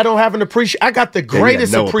across like I don't have an appreciation? I got the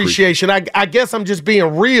greatest appreciation. I guess I'm just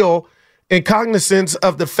being real and cognizant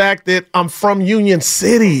of the fact that I'm from Union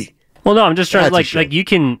City. Well, no, I'm just trying like you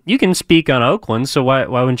can speak on Oakland, so why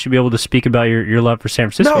wouldn't you be able to speak about your love for San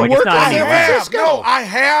Francisco? No, it's not I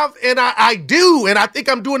have, and I do, and I think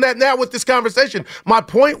I'm doing that now with this conversation. My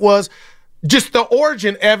point was just the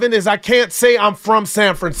origin, Evan, is I can't say I'm from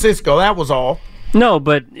San Francisco. That was all. No,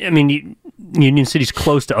 but I mean, Union City's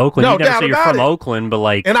close to Oakland. No you never doubt say you're about from it. Oakland, but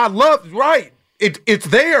like, and I love It's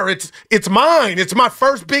there. It's mine. It's my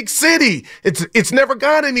first big city. It's never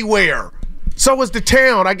gone anywhere. So is the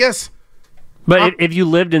town, I guess. But if you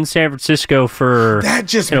lived in San Francisco for that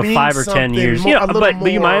just 5 or 10 years,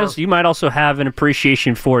 but you might also have an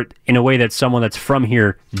appreciation for it in a way that someone that's from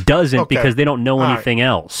here doesn't because they don't know anything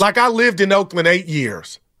else. Like I lived in Oakland 8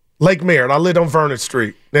 years. Lake Merritt. I lived on Vernon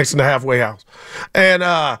Street next to the halfway house. And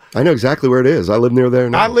I know exactly where it is. I live near there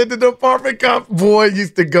now. I lived in the apartment complex. Boy,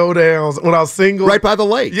 used to go down when I was single. Right by the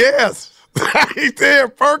lake. Yes. Right there,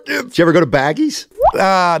 Perkins. Did you ever go to Baggies?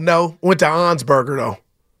 No. Went to Onsberger, though.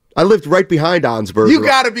 I lived right behind Onsberger. You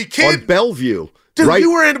got to be kidding. On Bellevue. Dude,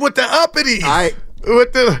 you were in with the uppities.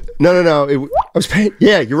 No. I was paying.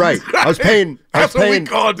 Yeah, you're right. I was paying. That's what we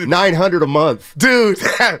called it. $900 a month. Dude,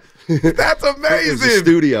 that's amazing. It was a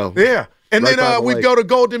studio. Yeah. And right then we'd go to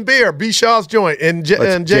Golden Bear, B. Shaw's joint, and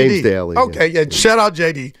JD. James Daly. Okay, yeah. Shout out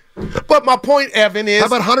JD. But my point, Evan, is... How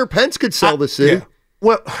about Hunter Pence could sell the city? Yeah.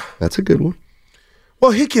 Well, that's a good one. Well,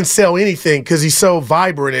 he can sell anything because he's so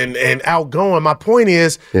vibrant and outgoing. My point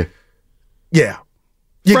is, you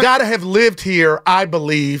got to have lived here, I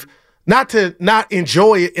believe, not to not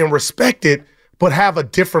enjoy it and respect it, but have a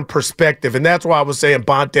different perspective. And that's why I was saying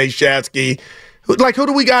Bonte, Shasky. Like, who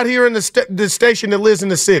do we got here in the station that lives in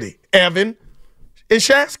the city? Evan and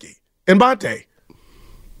Shasky and Bonte.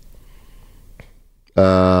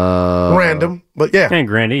 Random, but yeah. And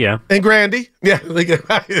Grandy, yeah. And Grandy. Yeah, look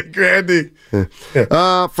at Grandy.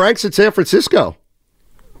 Frank's in San Francisco.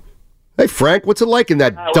 Hey, Frank, what's it like in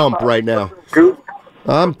that dump right now?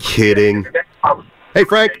 I'm kidding. Hey,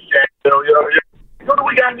 Frank. What do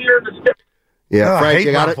we got here in the Yeah, Frank, I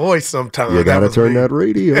hate my voice sometimes. You got to turn that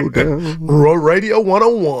radio down. Radio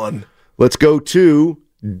 101. Let's go to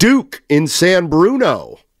Duke in San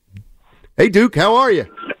Bruno. Hey, Duke, how are you?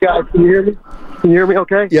 Guys, can you hear me? Can you hear me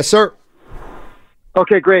okay? Yes, sir.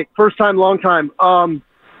 Okay, great. First time, long time. Man,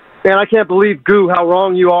 I can't believe, Goo, how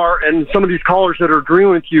wrong you are and some of these callers that are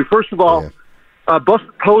agreeing with you. First of all,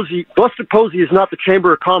 Buster Posey is not the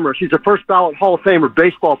Chamber of Commerce. He's a first ballot Hall of Famer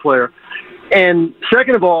baseball player. And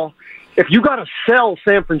second of all, if you got to sell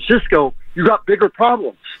San Francisco, you got bigger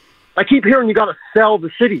problems. I keep hearing you got to sell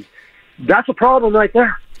the city. That's a problem right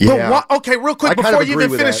there. Yeah. But okay, real quick, before you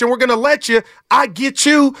even finish, and we're going to let you, I get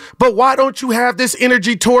you, but why don't you have this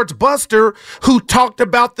energy towards Buster, who talked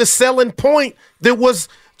about the selling point that was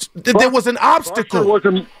an obstacle?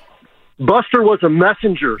 Buster was a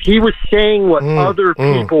messenger. He was saying what other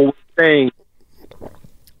people were saying.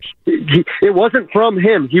 It wasn't from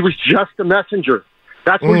him. He was just a messenger.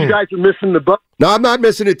 That's where you guys are missing the boat. No, I'm not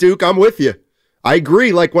missing it, Duke. I'm with you. I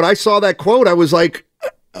agree. Like, when I saw that quote, I was like,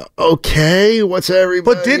 okay, what's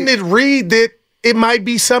everybody? But didn't it read that it might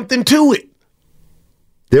be something to it?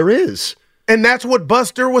 There is. And that's what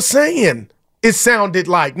Buster was saying. It sounded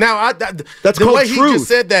like. Now, that's the called way truth. He just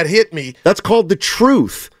said that hit me. That's called the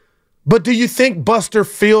truth. But do you think Buster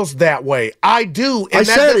feels that way? I do, and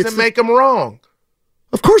that doesn't make him wrong.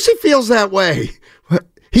 Of course he feels that way.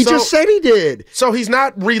 He just said he did. So he's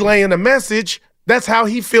not relaying a message. That's how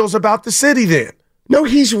he feels about the city then. No,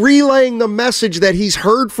 he's relaying the message that he's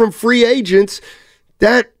heard from free agents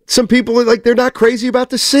that some people are like, they're not crazy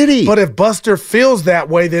about the city. But if Buster feels that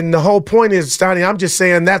way, then the whole point is, Steiny, I'm just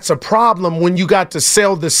saying that's a problem when you got to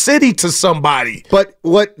sell the city to somebody. But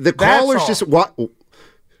what the callers just,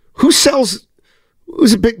 who sells?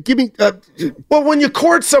 Who's a big? Give me. Well, when you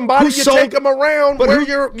court somebody, you take them around where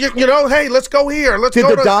you know, hey, let's go here. Did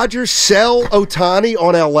the Dodgers sell Ohtani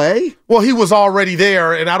on L.A.? Well, he was already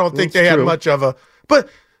there, and I don't think they had much of a. But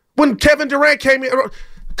when Kevin Durant came in,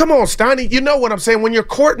 come on, Steiny, you know what I'm saying. When you're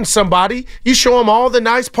courting somebody, you show them all the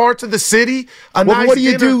nice parts of the city. What do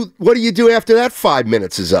you do? What do you do after that 5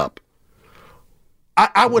 minutes is up?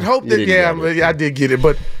 I would hope that, I did get it,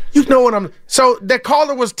 but you know what I'm. So that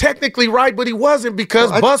caller was technically right, but he wasn't, because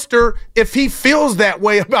Buster, if he feels that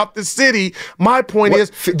way about the city, my point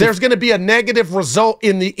is there's going to be a negative result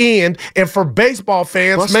in the end. And for baseball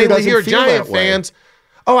fans, Buster mainly here, feel Giant that way. fans.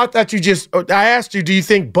 Oh, I thought I asked you, do you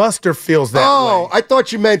think Buster feels that way? Oh, I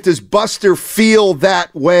thought you meant, does Buster feel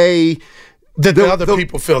that way? That the other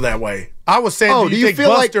people feel that way. I was saying, do you think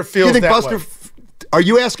Buster feels that way? Are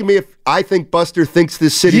you asking me if I think Buster thinks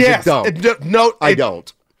this city's a dump? No, I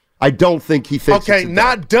don't. I don't think he thinks it's a dump.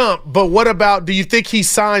 Not dump, but what about, do you think he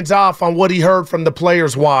signs off on what he heard from the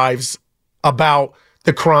players' wives about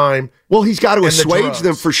the crime? Well, he's got to assuage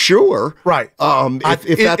them for sure. Right.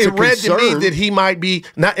 If that's a concern. It read to me that he might be,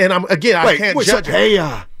 not, and I can't judge it.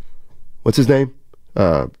 Hey, what's his name?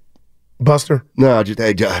 Buster? No,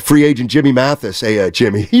 just free agent Jimmy Mathis. Hey,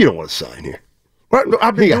 Jimmy, you don't want to sign here. Right,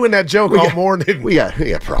 I've been doing that joke all morning. We got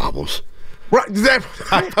problems. Right,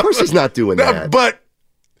 of course he's not doing that. But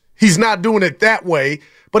he's not doing it that way.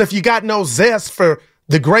 But if you got no zest for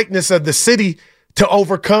the greatness of the city to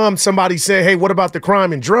overcome somebody saying, hey, what about the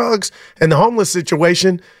crime and drugs and the homeless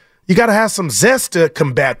situation, you got to have some zest to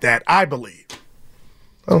combat that, I believe.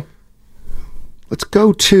 Oh, let's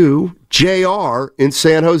go to JR in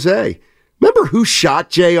San Jose. Remember who shot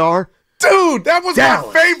JR? Dude, that was my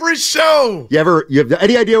favorite show. You have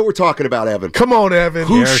any idea what we're talking about, Evan? Come on, Evan.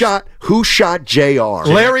 Who shot JR?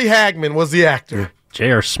 Larry Hagman was the actor.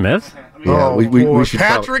 J.R. Smith? Yeah, we should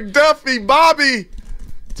Patrick Duffy, Bobby.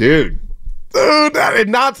 Dude,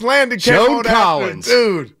 and Knots Landing came Joan on Collins.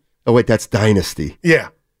 After, dude. Oh, wait, that's Dynasty. Yeah.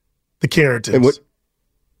 The Carringtons.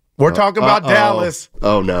 We're talking about Dallas.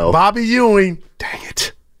 Oh, no. Bobby Ewing. Dang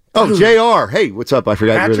it. Oh, JR. Hey, what's up? I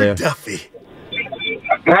forgot you were there. Patrick Duffy.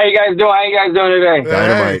 How you guys doing today?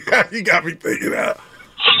 Dynamite. You got me thinking out.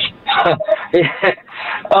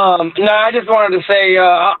 No, I just wanted to say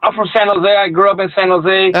I'm from San Jose. I grew up in San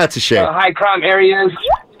Jose. That's a shame. High crime areas.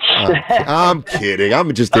 I'm kidding.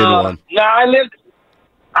 I'm just in one. No, I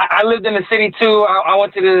lived in the city too. I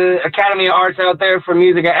went to the Academy of Arts out there for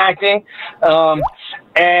music and acting,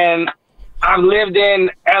 and I've lived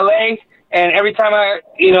in L.A. And every time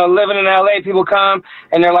living in L.A., people come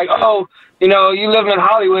and they're like, "Oh, you live in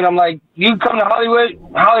Hollywood." I'm like, "You come to Hollywood?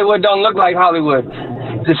 Hollywood don't look like Hollywood.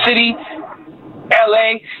 The city,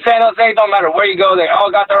 L.A., San Jose, don't matter where you go, they all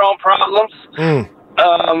got their own problems."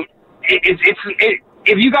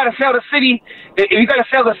 If you got to sell the city,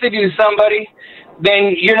 to somebody,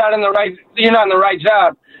 then you're not in the right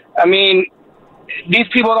job. I mean, these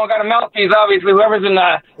people don't got a mouthpiece. Obviously, whoever's in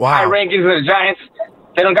the high rankings of the Giants,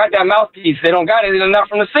 They don't got that mouthpiece. They don't got it. They're not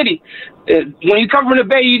from the city. When you come from the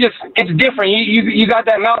Bay, it's different. You got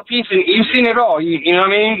that mouthpiece, and you've seen it all. You know what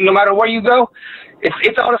I mean? No matter where you go,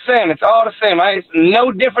 it's all the same. It's all the same. It's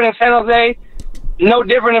no different in San Jose, no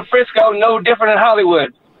different in Frisco, no different in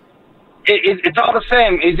Hollywood. It's all the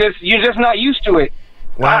same. It's just you're just not used to it.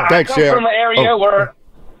 Wow. I come from an area where.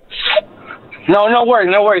 No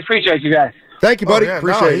worries. Appreciate you guys. Thank you, buddy.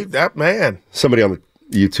 Appreciate it. That man. Somebody on the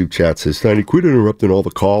YouTube chat says, Steiny, quit interrupting all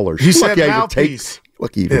the callers. He said mouthpiece.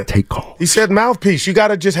 Lucky you even take calls. He said mouthpiece. You got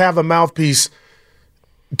to just have a mouthpiece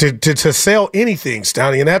to sell anything,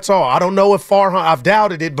 Steiny, and that's all. I don't know if I've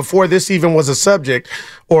doubted it before this even was a subject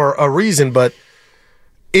or a reason, but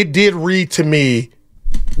it did read to me,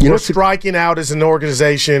 we're striking out as an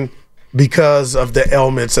organization because of the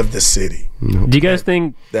elements of the city. Do you guys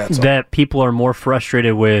think that people are more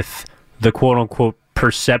frustrated with the quote-unquote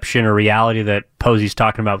perception or reality that Posey's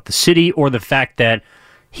talking about with the city, or the fact that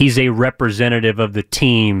he's a representative of the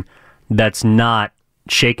team that's not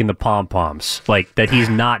shaking the pom-poms, like that he's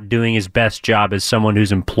not doing his best job as someone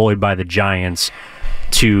who's employed by the Giants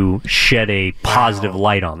to shed a positive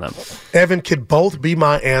light on them? Evan, could both be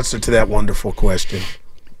my answer to that wonderful question.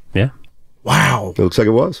 Yeah. Wow. It looks like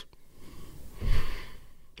it was.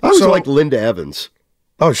 I always liked Linda Evans.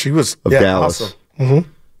 Oh, she was of Dallas. Awesome. Mm-hmm.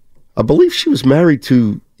 I believe she was married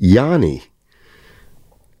to Yanni,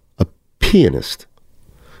 a pianist.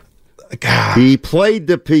 God. He played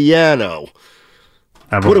the piano.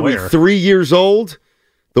 What are we, 3 years old?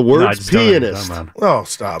 The word's pianist. Oh,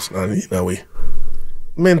 stop. You know, we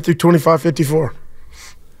men through 25, 54.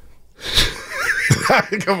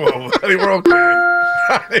 Come on, buddy. We're okay.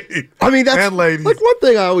 I mean, that's like one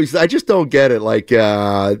thing I just don't get it. Like, hey,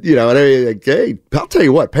 I'll tell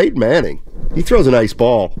you what, Peyton Manning, he throws a nice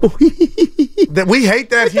ball. We hate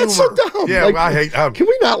that humor. That's so dumb. Yeah, I hate. Can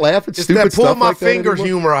we not laugh at stupid that stuff pull my like finger that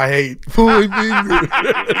humor? I hate. Pull my finger.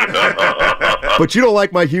 But you don't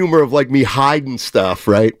like my humor of like me hiding stuff,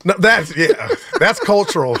 right? No, that's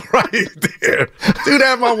cultural right there. Dude,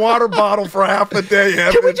 have my water bottle for half a day.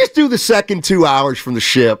 Can we just do the second 2 hours from the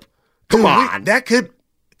ship? Come on.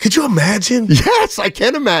 Could you imagine? Yes, I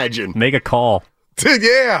can imagine. Make a call. Dude,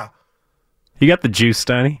 yeah. You got the juice,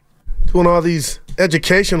 Steiny? Doing all these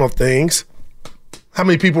educational things. How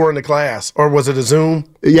many people were in the class? Or was it a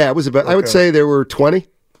Zoom? Yeah, it was about, I would say there were 20.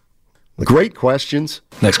 Great questions.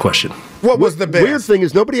 Next question. What was the best? Weird thing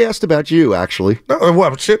is nobody asked about you, actually. No,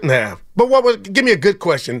 well, shouldn't have. But give me a good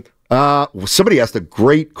question. Somebody asked a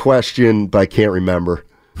great question, but I can't remember.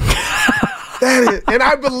 That is, and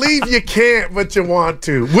I believe you can't, but you want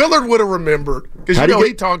to. Willard would have remembered because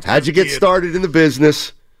he talked. How'd you get started in the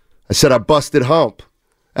business? I said I busted hump.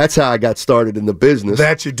 That's how I got started in the business.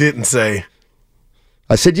 That you didn't say.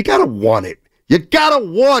 I said you gotta want it. You gotta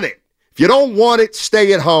want it. If you don't want it,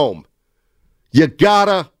 stay at home. You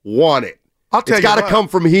gotta want it. I'll tell you, it's gotta come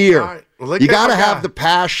from here. Right. Well, you gotta have the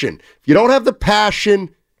passion. If you don't have the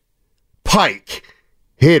passion, pike,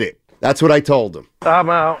 hit it. That's what I told him. I'm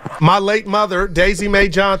out. My late mother, Daisy Mae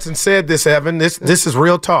Johnson, said this, Evan. This is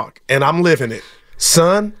real talk, and I'm living it.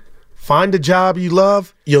 Son, find a job you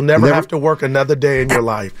love. You'll never have to work another day in your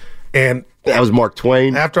life. And that was Mark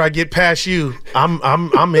Twain. After I get past you,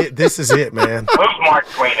 I'm it. This is it, man. Who's Mark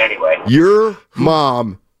Twain anyway? Your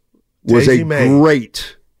mom was Daisy a Mae.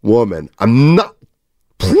 great woman. I'm not.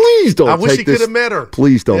 Please don't. I take wish you this. could have met her.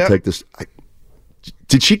 Please don't take this.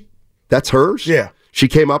 Did she? That's hers. Yeah. She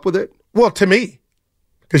came up with it? Well, to me.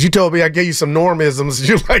 Because you told me I gave you some normisms.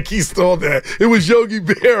 You're like, he stole that. It was Yogi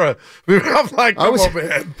Berra. I'm like, come on,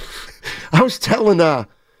 man. I was telling,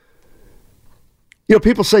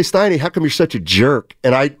 people say, Steiny, how come you're such a jerk?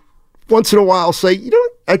 And I, once in a while, say,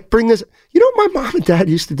 I bring this, what my mom and dad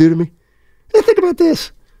used to do to me? Hey, think about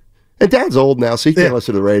this. And Dad's old now, so he can't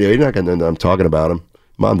listen to the radio. He's not going to know I'm talking about him.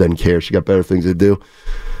 Mom doesn't care. She got better things to do.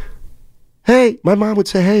 Hey, my mom would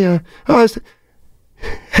say, hey,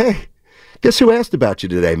 guess who asked about you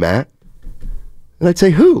today, Matt? And I'd say,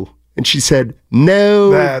 who? And she said,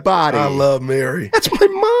 nobody. I love Mary. That's my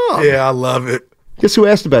mom. Yeah, I love it. Guess who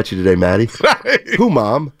asked about you today, Maddie? Who,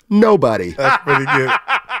 Mom? Nobody. That's pretty good.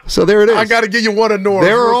 So there it is. I got to give you one of Nora's.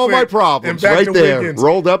 There are all my problems right there,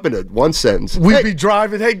 rolled up into one sentence. We'd be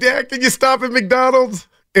driving, hey, Dad, can you stop at McDonald's?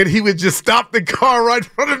 And he would just stop the car right in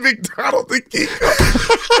front of McDonald's and keep going.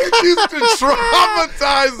 It used to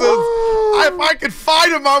traumatize us. If I could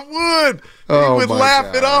fight him, I would. He would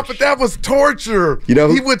laugh it off, but that was torture.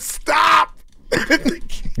 He would stop.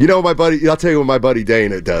 My buddy, I'll tell you what my buddy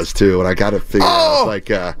Dana does too, and I got to figure out, like,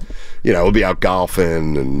 we'll be out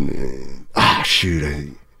golfing and,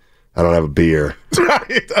 shoot, I don't have a beer.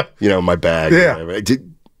 In my bag. Yeah.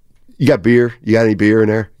 you got beer? You got any beer in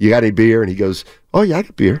there? You got any beer? And he goes, oh, yeah, I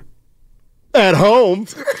got beer. At home.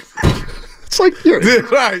 It's like, you're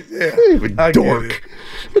right, yeah. A dork.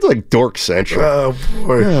 It's like dork central. Oh,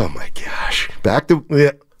 boy. Oh, my gosh. Back to...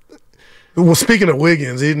 Yeah. Well, speaking of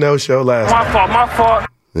Wiggins, he no show last night. My fault.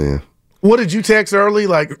 Yeah. What did you text early,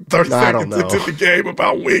 like 30 I don't seconds know. into the game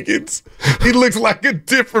about Wiggins? He looks like a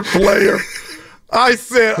different player. I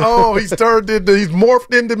said, oh, he's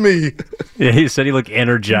morphed into me. Yeah, he said he looked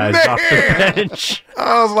energized off the bench.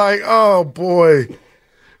 I was like, oh, boy.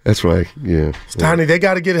 That's right, yeah. Steiny, they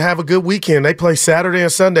got to have a good weekend. They play Saturday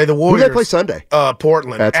and Sunday. The Warriors. Who they play Sunday?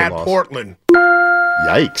 Portland. That's a at loss. Portland.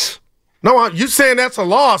 Yikes. No, you saying that's a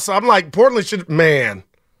loss. I'm like, Portland should, man.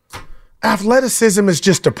 Athleticism is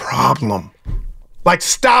just a problem. Like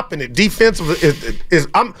stopping it defensively is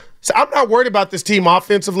I'm not worried about this team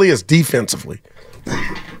offensively as defensively.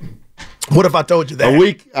 What if I told you that? A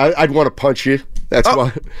week, I'd want to punch you. That's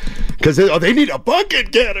why. Because they need a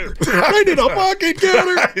bucket getter. They need a bucket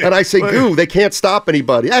getter. And I say, Goo, they can't stop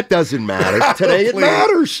anybody. That doesn't matter. Today it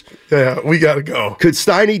matters. Yeah, we got to go. Could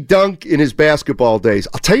Steiny dunk in his basketball days?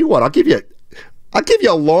 I'll tell you what, I'll give you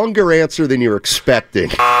a longer answer than you're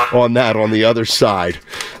expecting on that on the other side.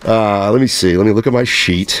 Let me see. Let me look at my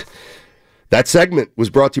sheet. That segment was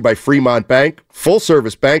brought to you by Fremont Bank. Full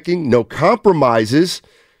service banking, no compromises.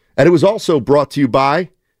 And it was also brought to you by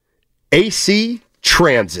AC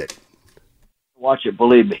Transit. Watch it,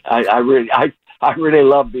 believe me. I really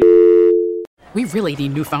love the. We really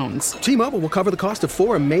need new phones. T-Mobile will cover the cost of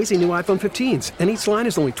 4 amazing new iPhone 15s, and each line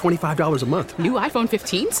is only $25 a month. New iPhone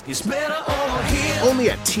 15s? It's better over here. Only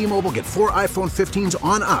at T-Mobile, get 4 iPhone 15s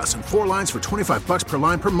on us and 4 lines for $25 per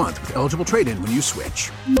line per month with eligible trade-in when you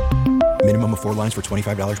switch. Minimum of 4 lines for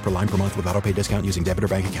 $25 per line per month with autopay discount using debit or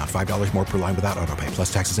bank account. $5 more per line without autopay,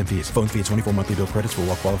 plus taxes and fees. Phone fee at 24 monthly bill credits for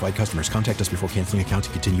well-qualified customers. Contact us before canceling account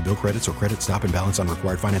to continue bill credits or credit stop and balance on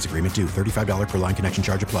required finance agreement due. $35 per line connection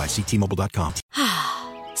charge applies. See T-Mobile.com.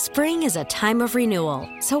 Spring is a time of renewal,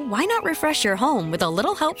 so why not refresh your home with a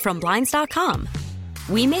little help from Blinds.com?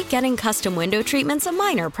 We make getting custom window treatments a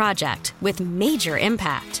minor project with major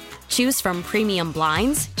impact. Choose from premium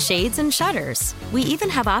blinds, shades, and shutters. We even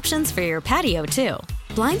have options for your patio, too.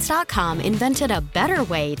 Blinds.com invented a better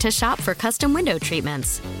way to shop for custom window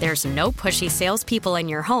treatments. There's no pushy salespeople in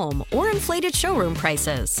your home or inflated showroom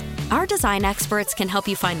prices. Our design experts can help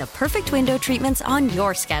you find the perfect window treatments on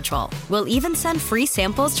your schedule. We'll even send free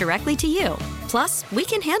samples directly to you. Plus, we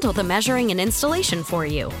can handle the measuring and installation for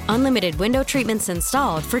you. Unlimited window treatments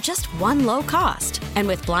installed for just one low cost. And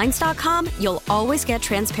with Blinds.com, you'll always get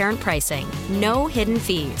transparent pricing. No hidden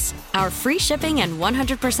fees. Our free shipping and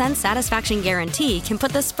 100% satisfaction guarantee can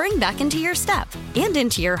put the spring back into your step and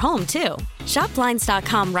into your home, too. Shop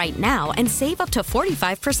Blinds.com right now and save up to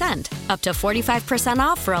 45%. Up to 45%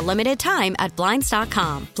 off for a limited time at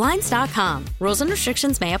Blinds.com. Blinds.com. Rules and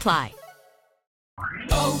restrictions may apply.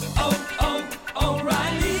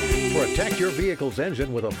 Protect your vehicle's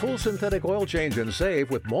engine with a full synthetic oil change and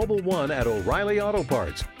save with Mobile One at O'Reilly Auto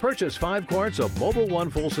Parts. Purchase 5 quarts of Mobile One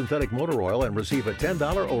full synthetic motor oil and receive a $10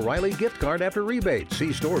 O'Reilly gift card after rebate.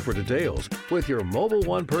 See store for details. With your Mobile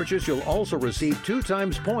One purchase, you'll also receive 2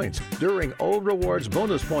 times points during O Rewards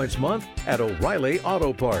Bonus Points Month at O'Reilly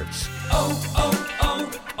Auto Parts.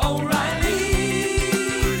 O'Reilly.